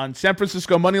hit on San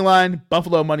Francisco money line,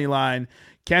 Buffalo money line,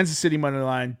 Kansas City money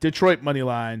line, Detroit money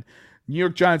line, New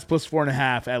York Giants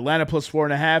 +4.5, Atlanta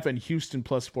 +4.5, and Houston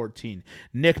 +14.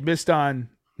 Nick missed on.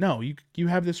 No, you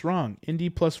have this wrong. Indy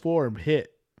 +4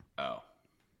 hit. Oh.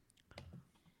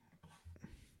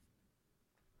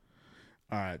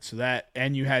 All right, so that,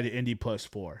 and you had Indy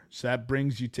 +4, so that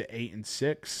brings you to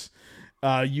 8-6.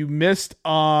 You missed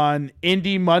on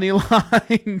Indy money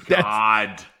line.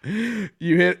 God.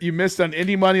 You missed on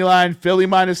Indy money line, Philly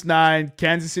 -9,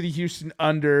 Kansas City, Houston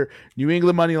under, New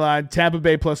England money line, Tampa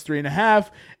Bay +3.5,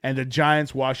 and the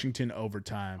Giants Washington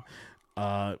overtime.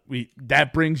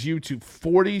 That brings you to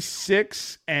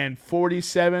 46 and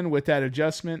 47 with that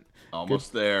adjustment.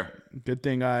 Almost there. Good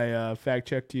thing I fact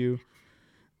checked you.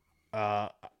 I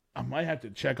might have to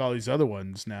check all these other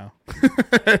ones now.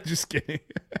 Just kidding.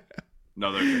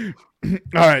 No, they're good.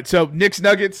 All right, so Knicks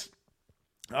Nuggets.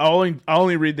 I'll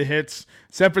only read the hits.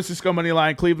 San Francisco money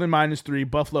line, Cleveland -3,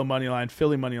 Buffalo money line,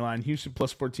 Philly money line, Houston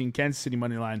 +14, Kansas City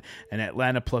money line, and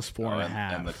Atlanta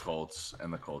 +4.5. And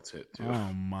the Colts hit too.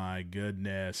 Oh my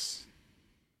goodness.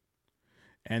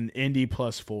 And Indy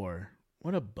 +4.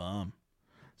 What a bum.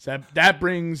 So that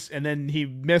brings, and then he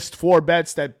missed 4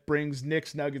 bets. That brings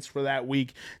Knicks Nuggets for that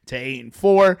week to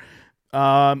 8-4,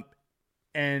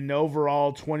 and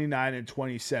overall 29 and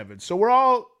 27. So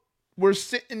we're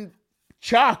sitting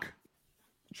chalk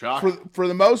for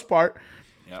the most part.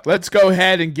 Yep. Let's go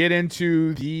ahead and get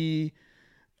into the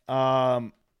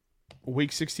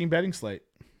week 16 betting slate.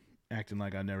 Acting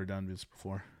like I've never done this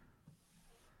before.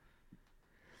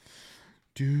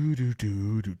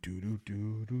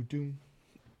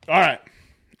 All right.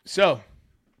 So,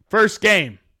 first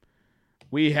game,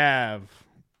 we have.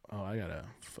 Oh, I gotta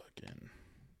fucking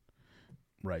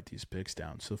write these picks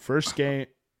down. So, first game.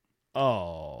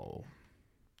 Oh,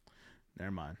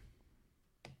 never mind.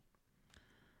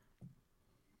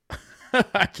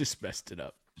 I just messed it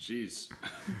up. Jeez.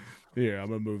 Here, I'm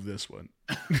gonna move this one.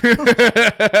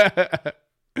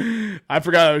 I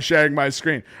forgot I was sharing my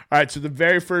screen. All right, so the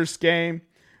very first game,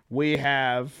 we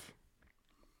have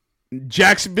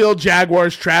Jacksonville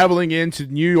Jaguars traveling into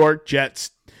New York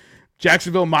Jets.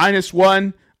 Jacksonville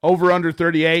 -1, over under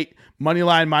 38, money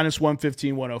line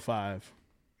 -115, 105.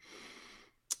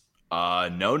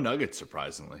 No Nuggets,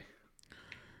 surprisingly.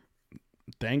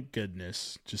 Thank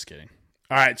goodness. Just kidding.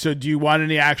 All right, so do you want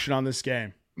any action on this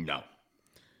game? No.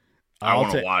 I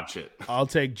want to watch it. I'll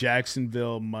take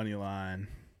Jacksonville money line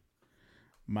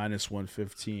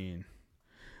 -115.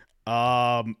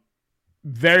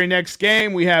 Very next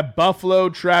game, we have Buffalo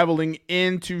traveling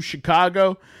into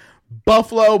Chicago.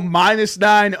 Buffalo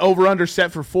 -9, over under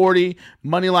set for 40.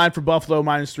 Money line for Buffalo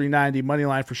 -390. Money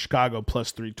line for Chicago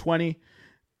 +320.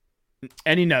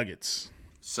 Any Nuggets?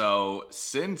 So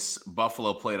since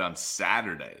Buffalo played on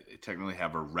Saturday, they technically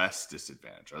have a rest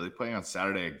disadvantage. Are they playing on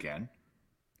Saturday again?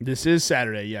 This is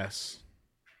Saturday, yes.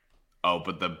 Oh,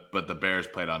 but the Bears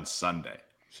played on Sunday.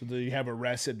 So they have a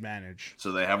rest advantage.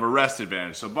 So they have a rest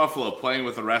advantage. So Buffalo playing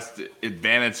with a rest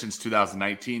advantage since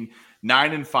 2019,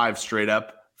 9-5 straight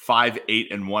up,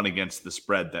 5-8-1 against the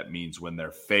spread. That means when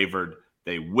they're favored,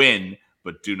 they win,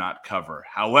 but do not cover.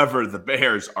 However, the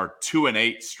Bears are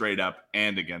 2-8 straight up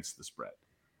and against the spread.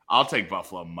 I'll take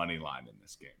Buffalo money line in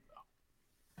this game,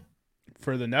 though.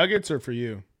 For the Nuggets or for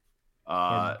you?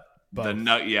 The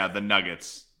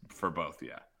Nuggets for both,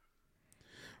 yeah.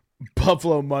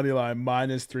 Buffalo money line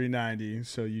 -390,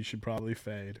 so you should probably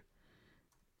fade.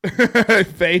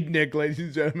 Fade Nick, ladies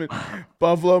and gentlemen.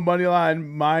 Buffalo money line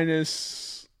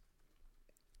minus.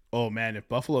 Oh man, if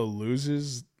Buffalo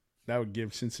loses, that would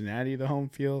give Cincinnati the home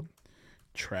field.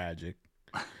 Tragic.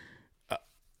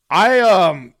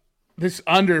 This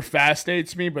under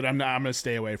fascinates me, but I'm gonna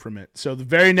stay away from it. So the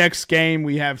very next game,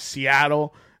 we have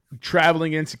Seattle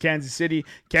traveling into Kansas City.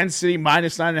 Kansas City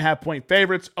 -9.5 point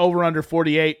favorites, over under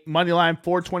 48. Money line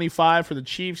 425 for the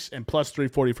Chiefs and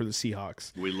 +340 for the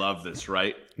Seahawks. We love this,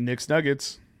 right? Knicks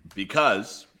Nuggets.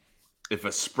 Because if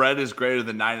a spread is greater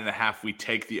than 9.5, we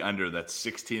take the under. That's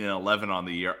 16-11 on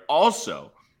the year.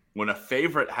 Also, when a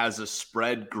favorite has a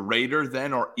spread greater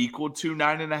than or equal to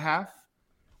 9.5,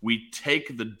 we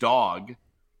take the dog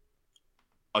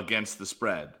against the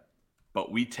spread,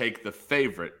 but we take the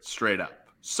favorite straight up.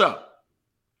 So,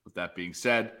 with that being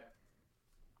said,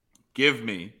 give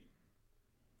me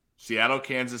Seattle,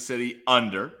 Kansas City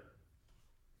under,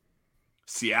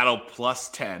 Seattle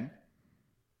 +10,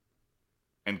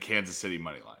 and Kansas City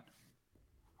money line.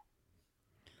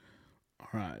 All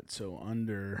right, so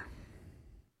under.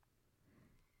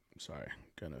 Sorry,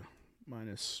 gonna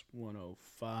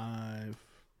 -105.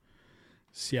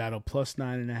 Seattle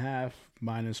 +9.5,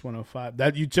 -105.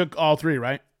 That you took all three,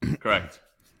 right? Correct.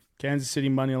 Kansas City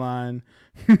money line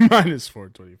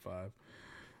 -425.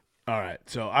 All right,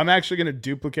 so I'm actually going to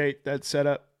duplicate that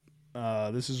setup.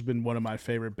 This has been one of my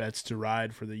favorite bets to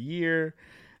ride for the year,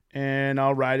 and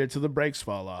I'll ride it till the brakes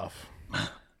fall off.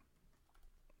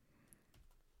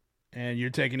 And you're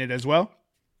taking it as well?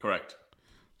 Correct.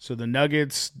 So the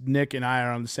Nuggets, Nick and I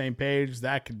are on the same page.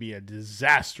 That could be a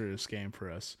disastrous game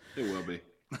for us. It will be.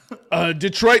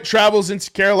 Detroit travels into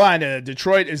Carolina.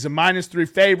 Detroit is a -3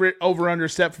 favorite. Over under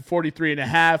set for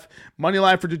 43.5. Money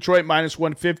line for Detroit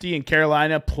 -150 and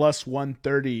Carolina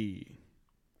 +130.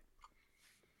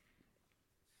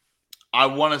 I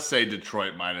want to say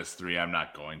Detroit -3. I'm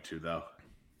not going to, though.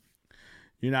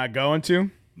 You're not going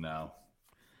to? No.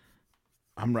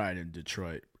 I'm riding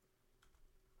Detroit.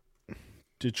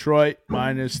 Detroit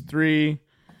 -3.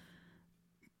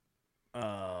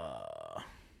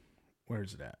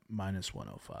 Where's it at?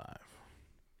 -105.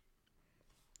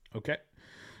 Okay.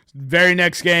 Very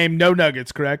next game, no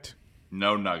Nuggets, correct?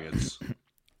 No Nuggets.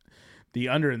 The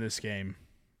under in this game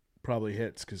probably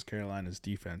hits because Carolina's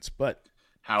defense, but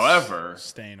however,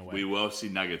 staying away. We will see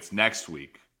Nuggets next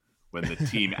week when the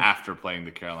team after playing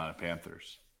the Carolina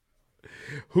Panthers.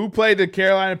 Who played the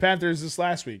Carolina Panthers this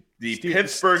last week? The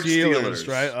Pittsburgh Steelers.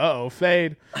 Right? Uh-oh,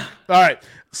 fade. All right.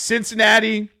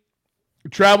 Cincinnati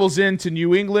travels into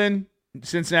New England.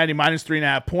 Cincinnati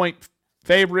 -3.5 point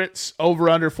favorites. Over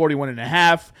under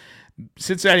 41.5.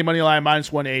 Cincinnati money line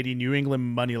 -180. New England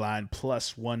money line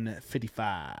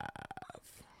 +155.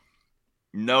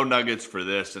 No Nuggets for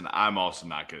this, and I'm also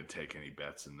not going to take any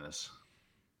bets in this.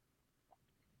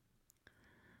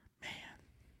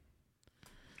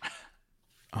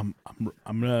 I'm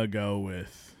gonna go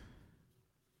with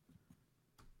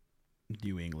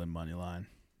New England money line.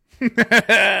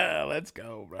 Let's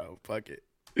go, bro. Fuck it.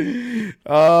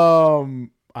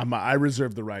 I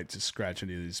reserve the right to scratch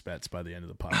any of these bets by the end of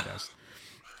the podcast.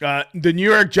 The New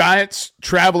York Giants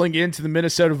traveling into the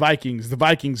Minnesota Vikings. The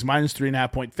Vikings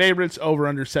 -3.5 point favorites. Over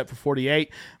under set for 48.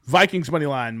 Vikings money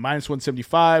line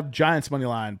 -175. Giants money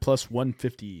line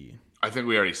 +150. I think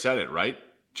we already said it, right?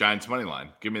 Giants money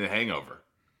line. Give me the hangover.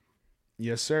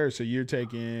 Yes, sir. So you're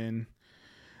taking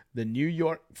the New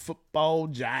York Football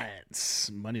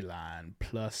Giants money line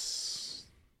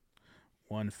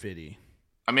 +150.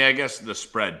 I mean, I guess the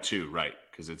spread too, right?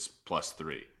 Because it's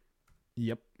 +3.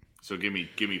 Yep. So give me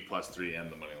 +3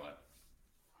 and the money line.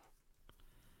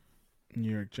 New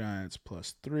York Giants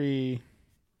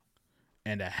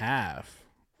 +3.5.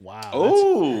 Wow.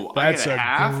 Oh, that's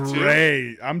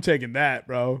great. I'm taking that,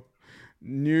 bro.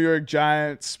 New York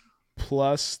Giants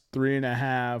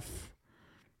 +3.5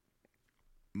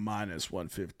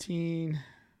 -115.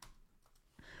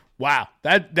 Wow,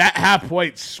 that half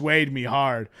point swayed me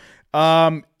hard.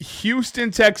 Houston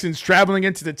Texans traveling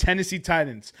into the Tennessee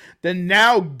Titans. The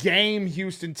now game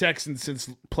Houston Texans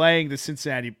since playing the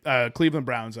Cleveland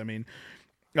Browns.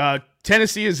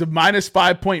 Tennessee is a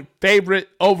 -5 point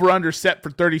favorite. Over under set for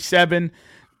 37.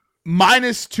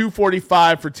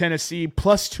 -245 for Tennessee.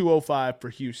 +205 for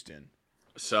Houston.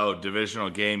 So divisional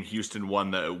game, Houston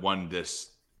won the one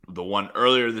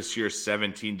earlier this year,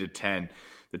 17-10.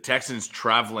 The Texans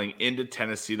traveling into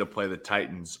Tennessee to play the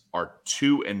Titans are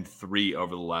 2-3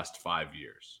 over the last 5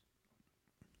 years.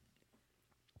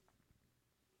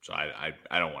 So I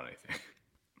don't want anything.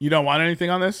 You don't want anything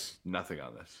on this? Nothing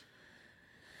on this.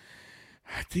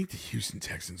 I think the Houston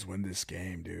Texans win this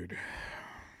game, dude.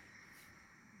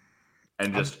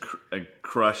 And just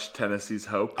crush Tennessee's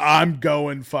hopes? I'm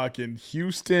going fucking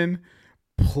Houston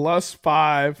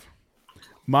 +5.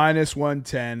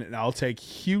 -110, and I'll take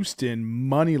Houston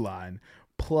money line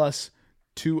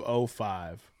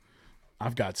 +205.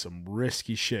 I've got some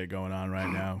risky shit going on right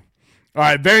now. All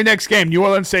right, very next game. New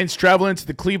Orleans Saints travel into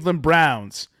the Cleveland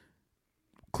Browns.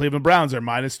 Cleveland Browns are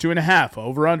 -2.5.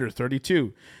 Over under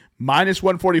 32.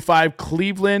 -145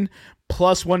 Cleveland,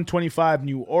 +125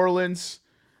 New Orleans.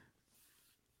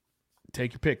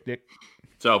 Take your pick, Nick.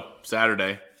 So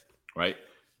Saturday, right?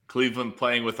 Cleveland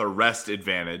playing with a rest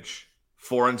advantage.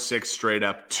 4-6 straight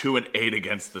up, 2-8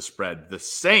 against the spread. The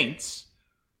Saints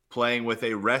playing with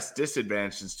a rest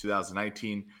disadvantage since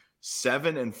 2019,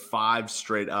 7-5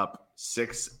 straight up,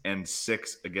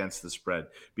 6-6 against the spread.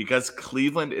 Because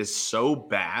Cleveland is so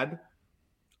bad,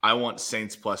 I want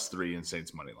Saints +3 and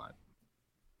Saints money line.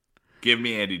 Give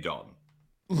me Andy Dalton.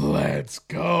 Let's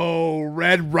go,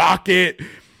 Red Rocket.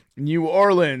 New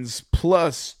Orleans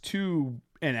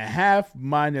 +2.5,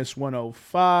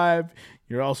 -105.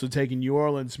 You're also taking New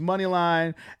Orleans money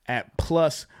line at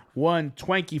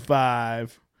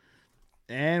 +125.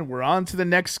 And we're on to the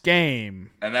next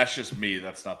game. And that's just me.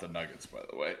 That's not the Nuggets, by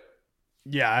the way.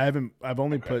 Yeah, I've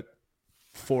only put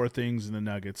 4 things in the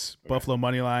Nuggets. Okay. Buffalo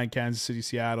money line, Kansas City,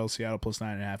 Seattle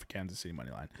 +9.5, Kansas City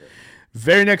money line. Okay.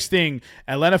 Very next thing,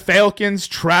 Atlanta Falcons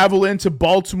travel into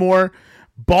Baltimore.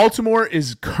 Baltimore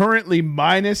is currently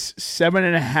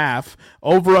 -7.5.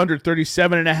 Over under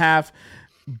 37.5.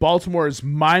 Baltimore is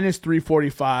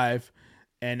 -345,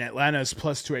 and Atlanta is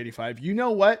 +285. You know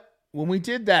what? When we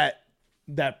did that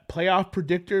playoff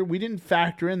predictor, we didn't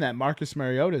factor in that Marcus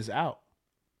Mariota is out.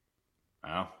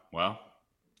 Oh, well,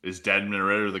 is Desmond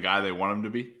Ridder the guy they want him to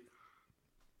be?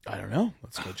 I don't know.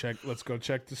 Let's go check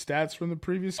the stats from the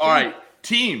previous game. All right,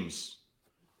 teams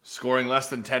Scoring less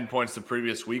than 10 points the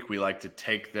previous week, we like to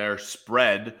take their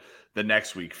spread the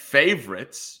next week.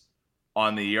 Favorites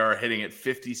on the year are hitting at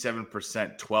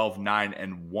 57%, 12, 9,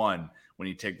 and 1 when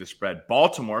you take the spread.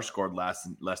 Baltimore scored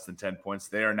less than 10 points.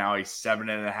 They are now a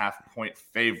 7.5-point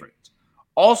favorite.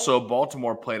 Also,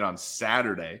 Baltimore played on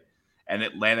Saturday, and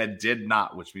Atlanta did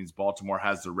not, which means Baltimore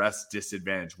has the rest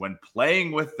disadvantage. When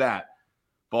playing with that,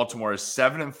 Baltimore is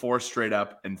 7-4 straight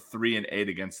up and 3-8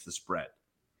 against the spread.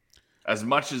 As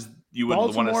much as you would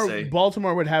want to say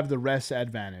Baltimore would have the rest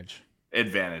advantage.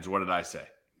 Advantage. What did I say?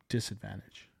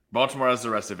 Disadvantage. Baltimore has the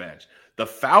rest advantage. The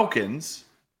Falcons,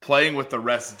 playing with the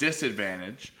rest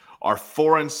disadvantage, are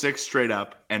 4-6 straight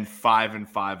up and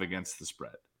 5-5 against the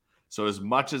spread. So as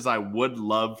much as I would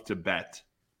love to bet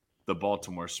the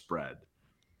Baltimore spread,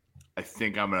 I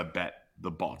think I'm going to bet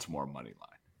the Baltimore money line.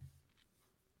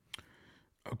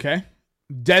 Okay.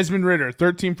 Desmond Ridder,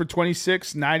 13 for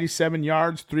 26, 97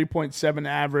 yards, 3.7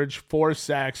 average, 4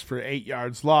 sacks for 8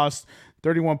 yards lost,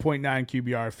 31.9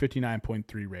 QBR,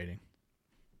 59.3 rating.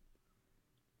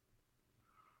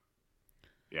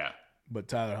 Yeah. But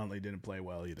Tyler Huntley didn't play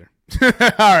well either.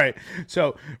 All right.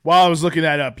 So while I was looking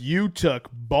that up, you took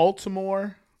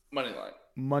Baltimore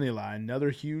money line, another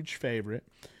huge favorite.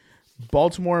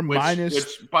 Baltimore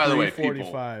minus by the way,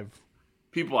 345.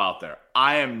 People out there,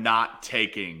 I am not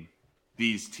taking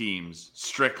these teams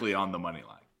strictly on the money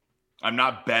line. I'm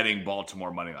not betting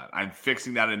Baltimore money line. I'm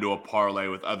fixing that into a parlay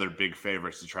with other big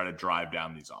favorites to try to drive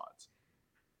down these odds.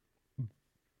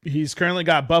 He's currently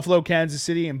got Buffalo, Kansas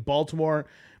City, and Baltimore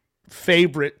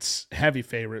favorites, heavy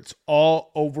favorites, all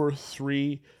over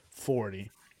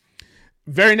 340.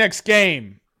 Very next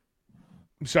game.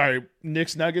 Sorry,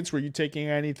 Knicks Nuggets. Were you taking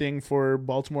anything for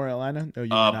Baltimore, Atlanta? No, you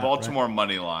not, Baltimore right?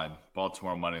 money line.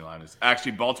 Baltimore money line is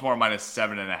actually Baltimore minus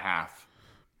 7.5,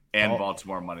 and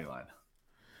Baltimore money line.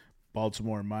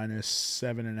 Baltimore minus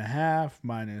 7.5,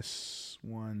 minus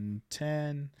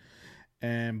 110,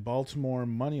 and Baltimore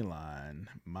money line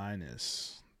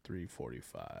minus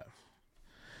 345.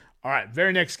 All right,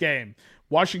 very next game.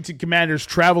 Washington Commanders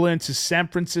travel into San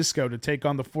Francisco to take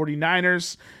on the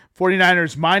 49ers.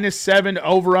 49ers minus 7,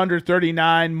 over under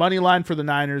 39. Money line for the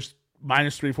Niners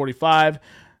minus 345.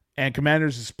 And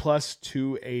Commanders is plus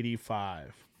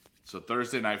 285. So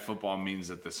Thursday Night Football means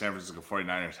that the San Francisco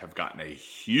 49ers have gotten a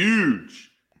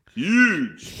huge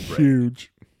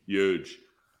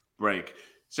break.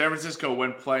 San Francisco,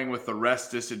 when playing with the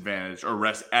rest advantage,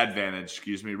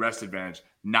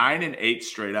 9-8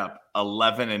 straight up,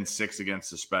 11-6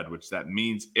 against the spread, which that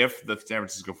means if the San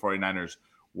Francisco 49ers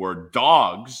were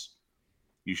dogs,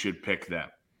 you should pick them.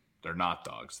 They're not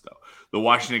dogs, though. The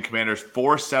Washington Commanders,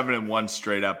 4-7-1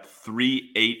 straight up,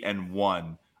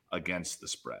 3-8-1 against the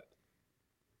spread.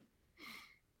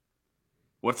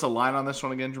 What's the line on this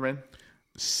one again, Jermaine?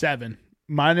 7.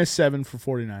 Minus 7 for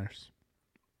 49ers.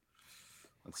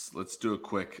 Let's do a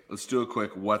quick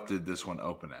what did this one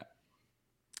open at?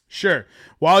 Sure.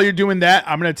 While you're doing that,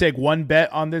 I'm going to take one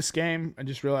bet on this game. I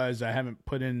just realized I haven't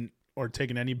put in or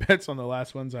taken any bets on the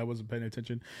last ones. I wasn't paying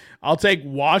attention. I'll take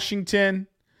Washington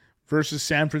versus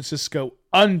San Francisco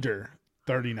under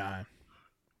 39.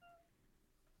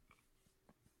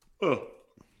 Oh.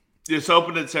 It's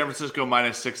opened at San Francisco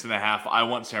minus 6.5. I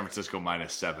want San Francisco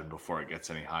minus 7 before it gets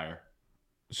any higher.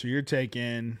 So you're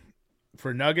taking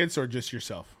for Nuggets or just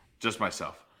yourself? Just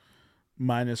myself.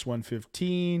 Minus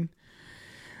 115.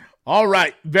 All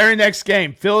right. Very next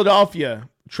game. Philadelphia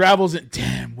travels in.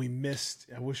 Damn, we missed.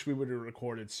 I wish we would have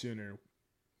recorded sooner.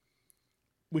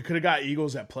 We could have got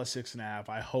Eagles at plus 6.5.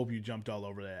 I hope you jumped all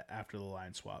over that after the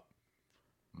line swap.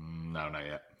 No, not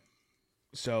yet.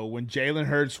 So when Jalen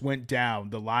Hurts went down,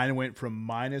 the line went from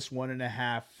minus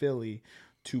 1.5 Philly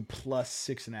to plus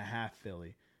 6.5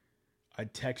 Philly. I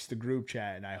text the group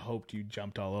chat and I hoped you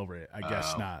jumped all over it. I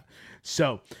guess not.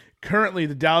 So currently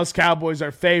the Dallas Cowboys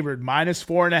are favored minus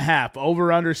 4.5.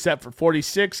 Over under set for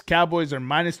 46. Cowboys are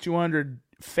minus 200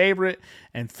 favorite,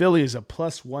 and Philly is a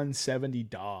plus 170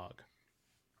 dog.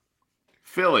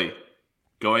 Philly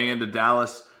going into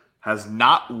Dallas has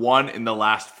not won in the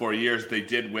last 4 years. They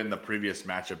did win the previous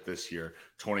matchup this year,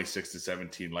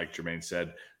 26-17. Like Jermaine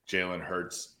said, Jalen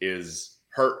Hurts is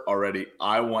hurt already.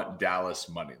 I want Dallas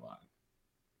money line.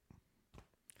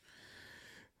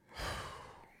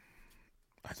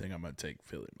 I think I'm going to take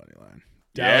Philly money line.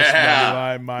 Dallas money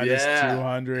line minus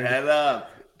 200.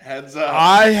 Heads up.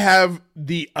 I have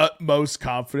the utmost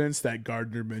confidence that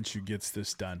Gardner Minshew gets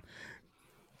this done.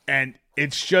 And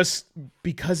it's just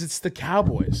because it's the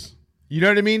Cowboys. You know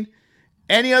what I mean?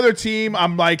 Any other team,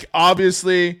 I'm like,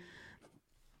 obviously,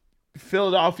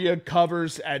 Philadelphia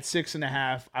covers at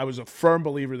 6.5. I was a firm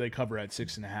believer they cover at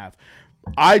 6.5.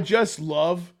 I just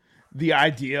love the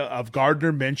idea of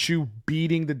Gardner Minshew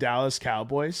beating the Dallas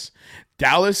Cowboys.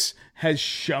 Dallas has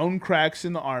shown cracks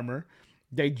in the armor.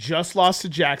 They just lost to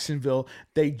Jacksonville.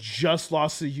 They just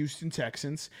lost to the Houston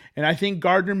Texans. And I think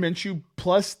Gardner Minshew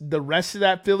plus the rest of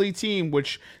that Philly team,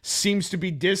 which seems to be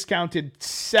discounted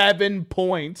 7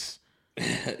 points.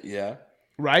 Yeah.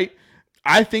 Right?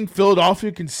 I think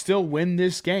Philadelphia can still win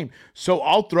this game. So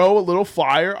I'll throw a little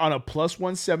flyer on a plus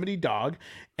 170 dog.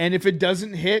 And if it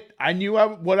doesn't hit, I knew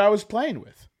what I was playing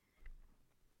with.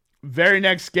 Very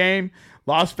next game,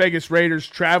 Las Vegas Raiders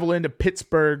travel into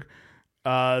Pittsburgh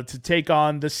to take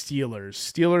on the Steelers.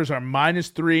 Steelers are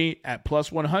 -3 at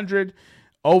plus 100.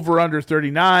 Over under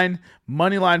 39.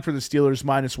 Money line for the Steelers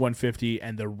 -150.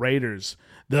 And the Raiders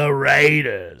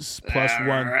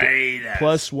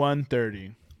plus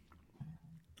 130.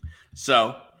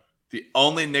 So the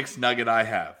only Knicks nugget I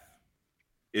have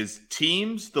is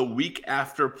teams the week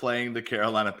after playing the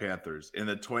Carolina Panthers in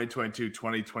the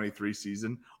 2022-2023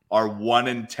 season are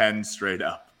 1-10 straight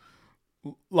up.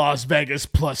 Las Vegas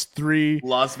 +3.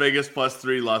 Las Vegas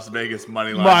 +3. Las Vegas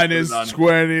money line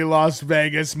 -20. Las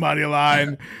Vegas money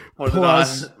line. Put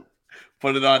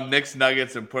it on Knicks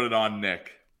Nuggets and put it on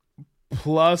Nick.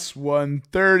 Plus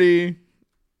 130.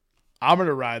 I'm going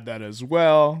to ride that as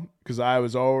well because I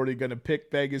was already going to pick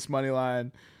Vegas money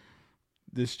line.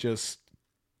 This just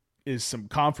is some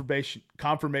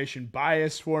confirmation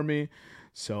bias for me.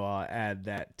 So I'll add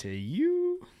that to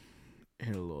you.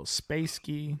 Hit a little space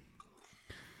key.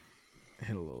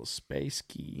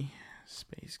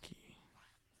 Space key.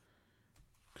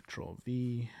 Control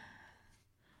V.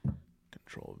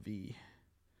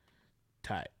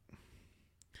 Type.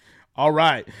 All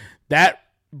right. That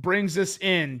brings us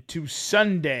in to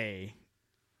Sunday,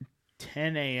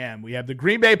 10 a.m. We have the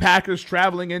Green Bay Packers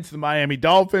traveling into the Miami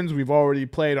Dolphins. We've already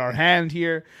played our hand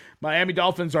here. Miami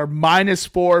Dolphins are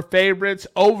 -4 favorites.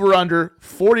 Over under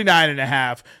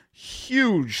 49.5.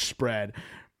 Huge spread.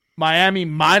 Miami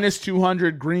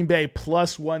 -200. Green Bay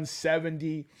plus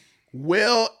 170.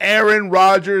 Will Aaron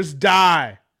Rodgers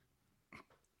die?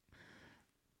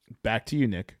 Back to you,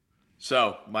 Nick.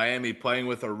 So Miami playing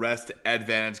with a rest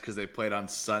advantage because they played on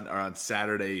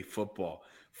Saturday football.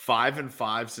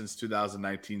 5-5 since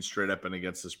 2019 straight up and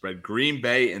against the spread. Green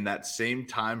Bay in that same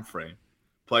time frame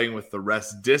playing with the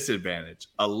rest disadvantage.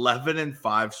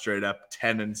 11-5 straight up,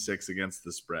 10-6 against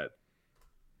the spread.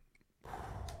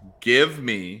 Give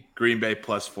me Green Bay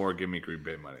 +4. Give me Green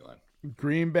Bay money line.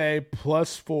 Green Bay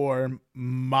 +4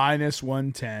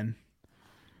 -110.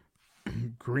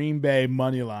 Green Bay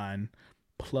money line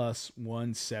plus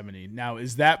 170. Now,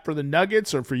 is that for the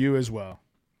Nuggets or for you as well?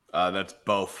 That's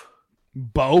both.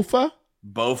 Bofa?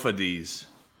 Bofa D's.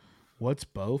 What's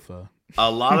Bofa? A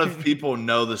lot of people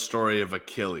know the story of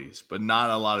Achilles, but not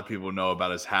a lot of people know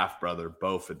about his half-brother,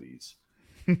 Bofa D's.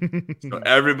 So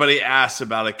everybody asks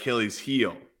about Achilles'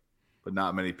 heel, but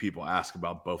not many people ask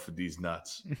about Bofa D's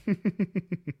nuts.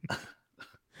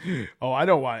 Oh, I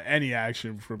don't want any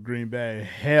action from Green Bay.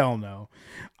 Hell no.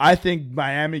 I think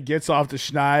Miami gets off the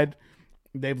schneid.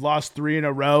 They've lost 3 in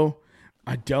a row.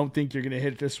 I don't think you're going to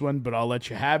hit this one, but I'll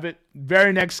let you have it.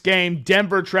 Very next game,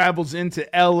 Denver travels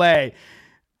into L.A.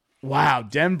 Wow,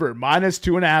 Denver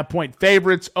 -2.5 point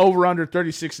favorites. Over under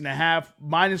 36.5.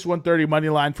 -130 money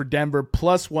line for Denver.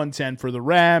 Plus 110 for the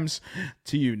Rams.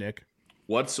 To you, Nick.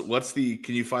 What's the?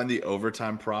 Can you find the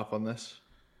overtime prop on this?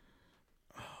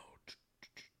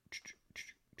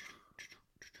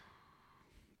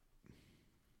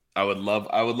 I would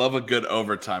love a good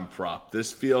overtime prop.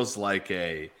 This feels like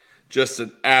just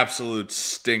an absolute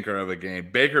stinker of a game.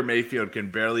 Baker Mayfield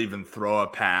can barely even throw a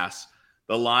pass.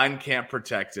 The line can't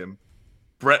protect him.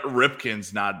 Brett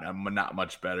Ripken's not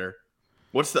much better.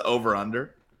 What's the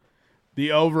over-under?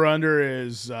 The over-under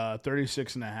is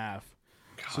 36.5.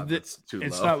 So that's too low.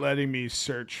 It's not letting me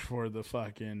search for the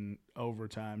fucking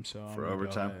overtime. So for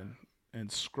overtime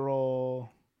and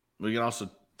scroll. We can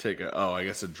also take I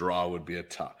guess a draw would be a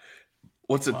tie.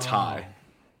 What's a tie?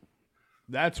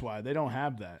 That's why they don't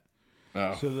have that.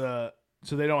 Oh.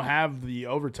 So they don't have the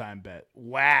overtime bet.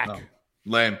 Whack. Oh.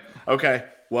 Lame. Okay.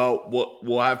 Well,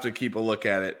 we'll have to keep a look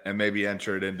at it and maybe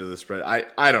enter it into the spread.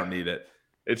 I don't need it.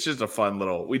 It's just a fun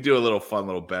little. We do a fun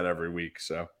little bet every week.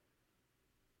 So,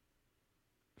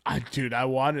 dude, I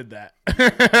wanted that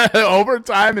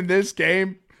overtime in this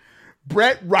game.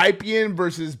 Brett Rypien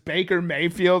versus Baker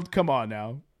Mayfield. Come on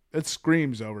now, that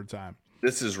screams overtime.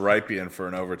 This is Rypien for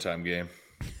an overtime game.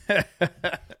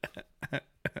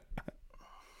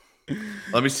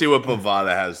 Let me see what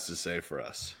Bovada has to say for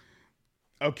us.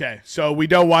 Okay, so we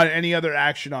don't want any other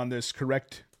action on this,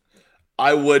 correct?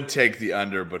 I would take the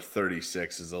under, but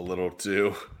 36 is a little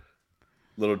too.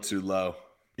 little too low.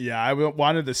 Yeah, I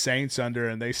wanted the Saints under,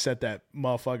 and they set that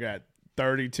motherfucker at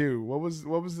 32. What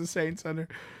was the Saints under?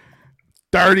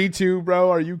 32, bro.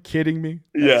 Are you kidding me?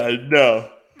 No.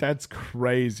 That's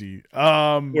crazy.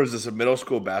 What is this, a middle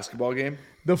school basketball game?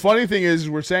 The funny thing is,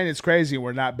 we're saying it's crazy.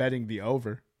 We're not betting the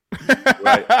over.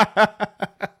 Right.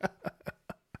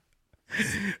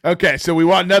 Okay, so we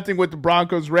want nothing with the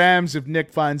Broncos Rams. If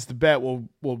Nick finds the bet, we'll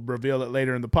reveal it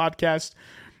later in the podcast.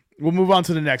 We'll move on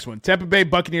to the next one. Tampa Bay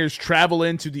Buccaneers travel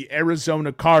into the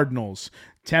Arizona Cardinals.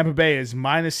 Tampa Bay is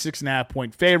minus 6.5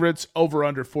 point favorites, over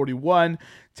under 41.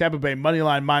 Tampa Bay money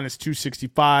line minus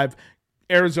 265.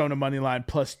 Arizona money line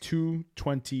plus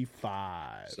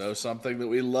 225. So something that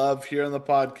we love here on the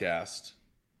podcast.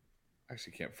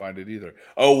 Actually can't find it either.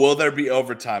 Oh, will there be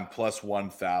overtime plus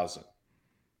 1,000?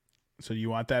 So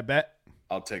you want that bet?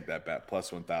 I'll take that bet.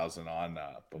 Plus 1,000 on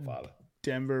Bovada.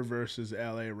 Denver versus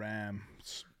LA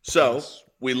Rams. So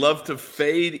we love to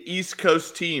fade East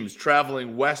Coast teams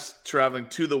traveling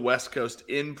to the West Coast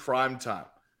in prime time.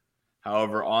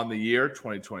 However, on the year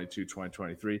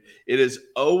 2022-2023, it is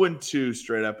 0-2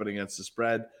 straight up and against the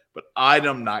spread. But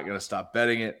I'm not going to stop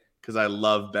betting it because I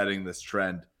love betting this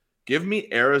trend. Give me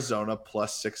Arizona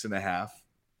plus 6.5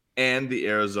 and the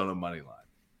Arizona money line.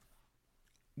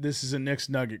 This is a Knicks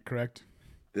Nugget, correct?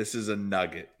 This is a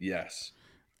nugget, yes.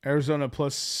 Arizona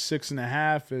plus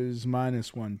 6.5 is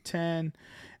minus 110.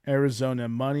 Arizona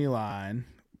money line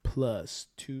plus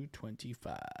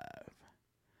 225.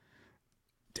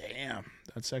 Damn,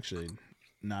 that's actually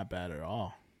not bad at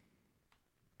all.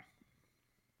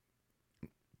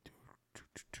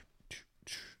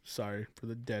 Sorry for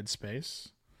the dead space.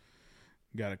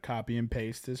 Got to copy and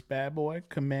paste this bad boy.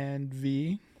 Command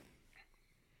V.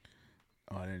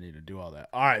 Oh, I didn't need to do all that.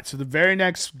 All right, so the very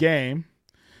next game,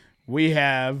 we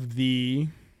have the...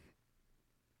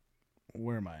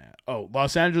 Where am I at? Oh,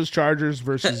 Los Angeles Chargers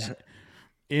versus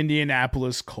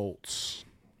Indianapolis Colts.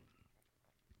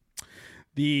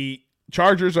 The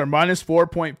Chargers are minus 4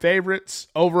 point favorites,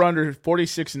 over under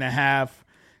 46.5.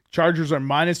 Chargers are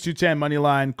minus 210 money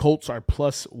line. Colts are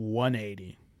plus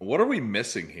 180. What are we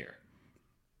missing here?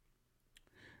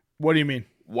 What do you mean?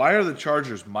 Why are the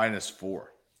Chargers minus 4?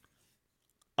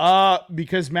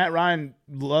 Because Matt Ryan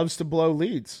loves to blow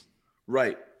leads.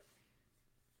 Right.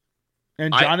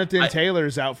 And Jonathan Taylor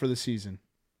is out for the season.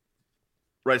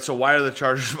 Right, so why are the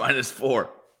Chargers minus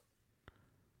 4?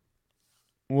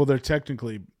 Well, they're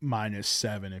technically minus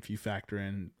 7 if you factor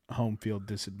in home field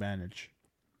disadvantage.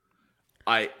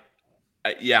 I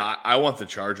want the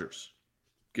Chargers.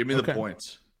 Give me the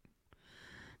points.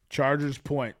 Chargers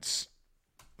points.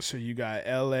 So you got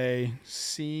LAC.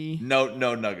 No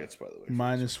Nuggets, by the way.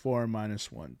 Minus 4,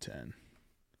 minus 110.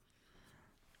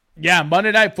 Yeah,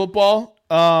 Monday Night Football.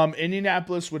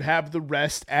 Indianapolis would have the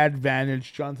rest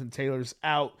advantage. Jonathan Taylor's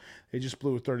out. They just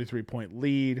blew a 33-point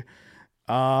lead.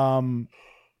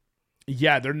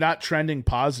 Yeah, they're not trending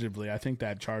positively. I think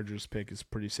that Chargers pick is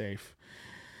pretty safe.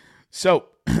 So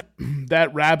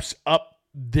that wraps up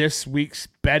this week's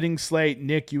betting slate.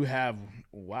 Nick, you have,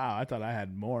 wow, I thought I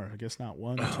had more. I guess not.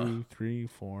 1, 2, 3,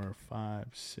 4, 5,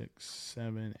 6,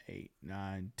 7, 8,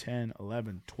 9, 10,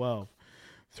 11, 12,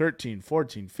 13,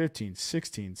 14, 15,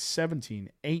 16, 17,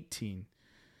 18,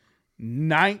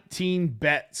 19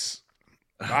 bets.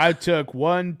 I took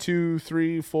 1, 2,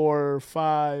 3, 4,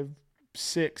 5,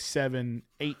 6, 7,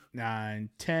 8, 9,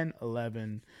 10,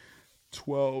 11,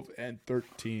 12, and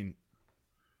 13.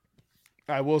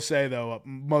 I will say, though,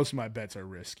 most of my bets are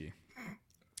risky.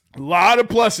 A lot of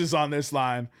pluses on this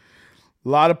line. A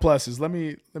lot of pluses. Let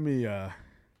me.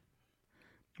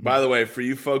 By the way, for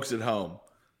you folks at home,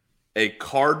 a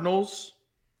Cardinals,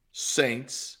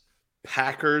 Saints,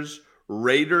 Packers,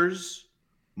 Raiders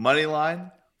money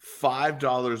line,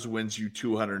 $5 wins you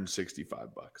 $265.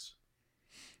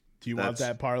 Do you want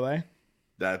that parlay?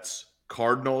 That's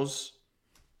Cardinals,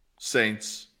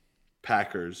 Saints,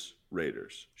 Packers,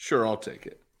 Raiders. Sure, I'll take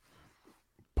it.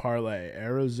 Parlay.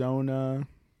 Arizona,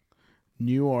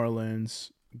 New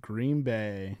Orleans, Green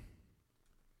Bay.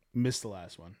 Missed the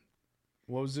last one.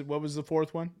 What was it? What was the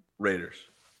fourth one? Raiders.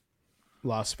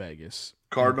 Las Vegas.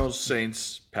 Cardinals,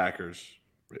 Saints, Packers,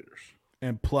 Raiders.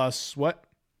 And plus what?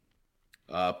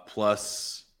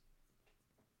 Plus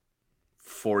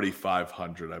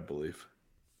 4,500, I believe.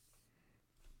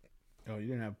 Oh, you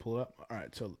didn't have to pull it up? All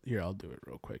right, so here, I'll do it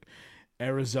real quick.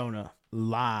 Arizona,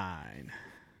 line.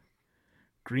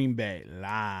 Green Bay,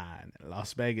 line.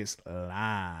 Las Vegas,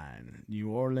 line.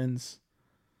 New Orleans,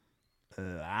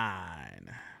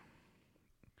 line.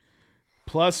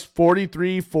 Plus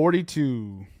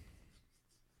 43.42.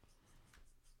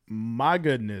 My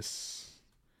goodness.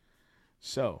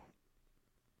 So,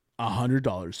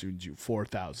 $100 to you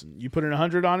 $4,000. You put in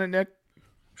 100 on it, Nick?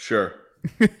 Sure.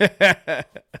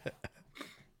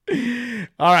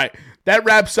 All right. That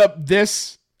wraps up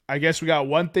this. I guess we got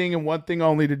one thing and one thing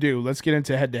only to do. Let's get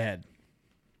into head-to-head.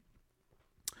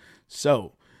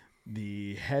 So,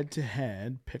 the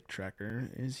head-to-head pick tracker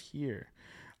is here.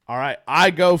 All right.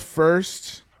 I go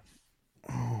first.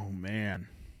 Oh, man.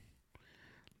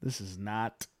 This is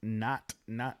not.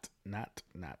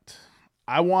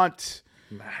 I want.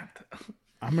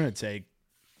 I'm going to take.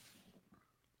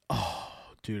 Oh,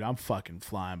 dude, I'm fucking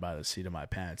flying by the seat of my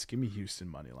pants. Give me Houston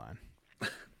money line.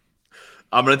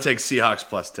 I'm going to take Seahawks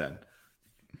 +10.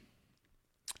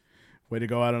 Way to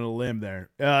go out on a limb there.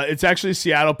 It's actually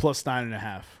Seattle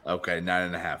 +9.5. Okay,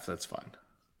 9.5. That's fine.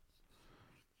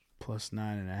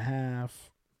 +9.5.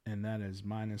 And that is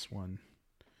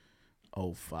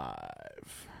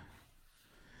 -105.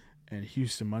 And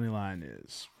Houston money line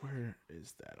is, where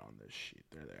is that on this sheet?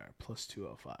 There they are,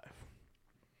 +205.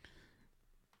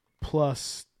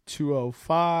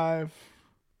 +205.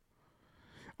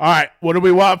 All right, what do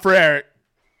we want for Eric?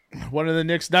 One of the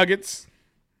Knicks Nuggets.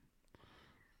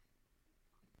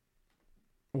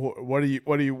 What are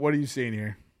you seeing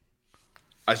here?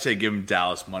 I say give him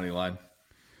Dallas money line.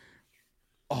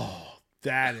 Oh,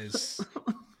 that's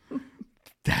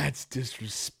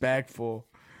disrespectful.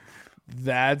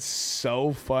 That's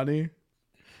so funny.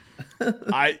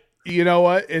 You know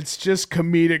what? It's just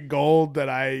comedic gold that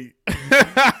I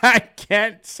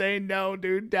can't say no,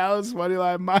 dude. Dallas money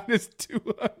line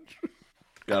 -200.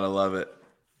 Gotta love it.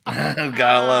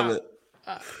 Gotta love it.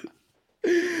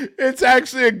 It's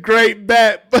actually a great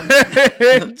bet, but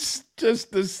it's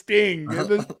just the sting.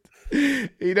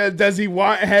 Does he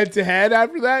want head to head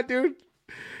after that, dude?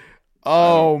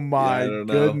 Oh my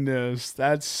goodness.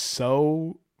 That's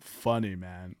so funny,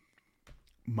 man.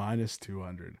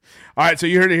 -200. All right, so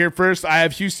you heard it here first. I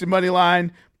have Houston money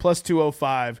line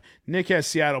 +205. Nick has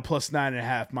Seattle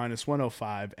 +9.5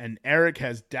 -105, and Eric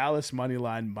has Dallas money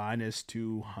line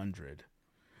 -200.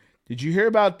 Did you hear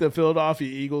about the Philadelphia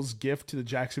Eagles gift to the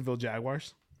Jacksonville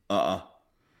Jaguars?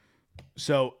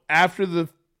 So after the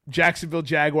Jacksonville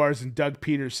Jaguars and Doug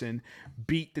Peterson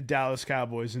beat the Dallas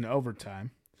Cowboys in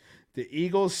overtime, the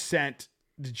Eagles sent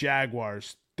the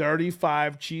Jaguars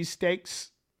 35 cheesesteaks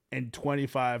and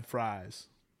 25 fries.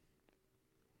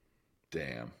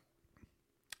 Damn.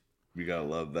 We gotta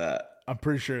love that. I'm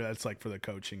pretty sure that's like for the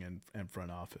coaching and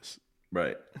front office.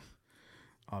 Right.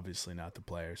 Obviously not the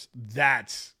players.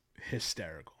 That's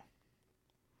hysterical.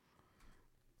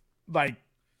 Like,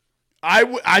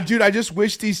 I just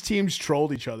wish these teams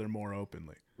trolled each other more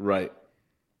openly. Right.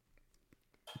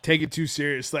 Take it too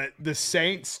serious. Like, the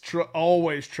Saints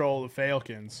always troll the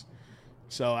Falcons.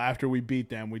 So after we beat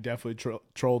them, we definitely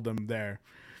trolled them there.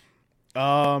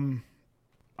 I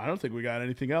don't think we got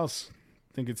anything else.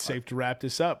 I think it's safe to wrap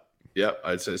this up. Yep,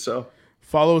 I'd say so.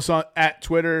 Follow us on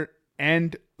Twitter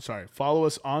and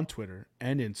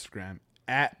Instagram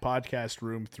at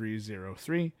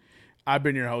podcastroom303. I've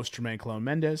been your host, Tremaine Colon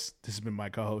Mendez. This has been my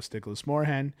co-host, Nicholas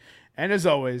Moorhan. And as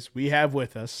always, we have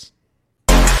with us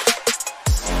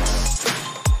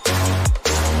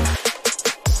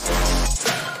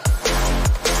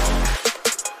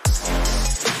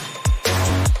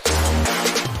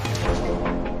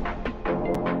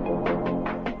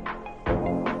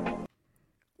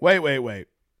Wait.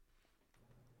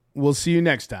 We'll see you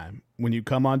next time when you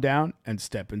come on down and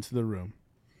step into the room.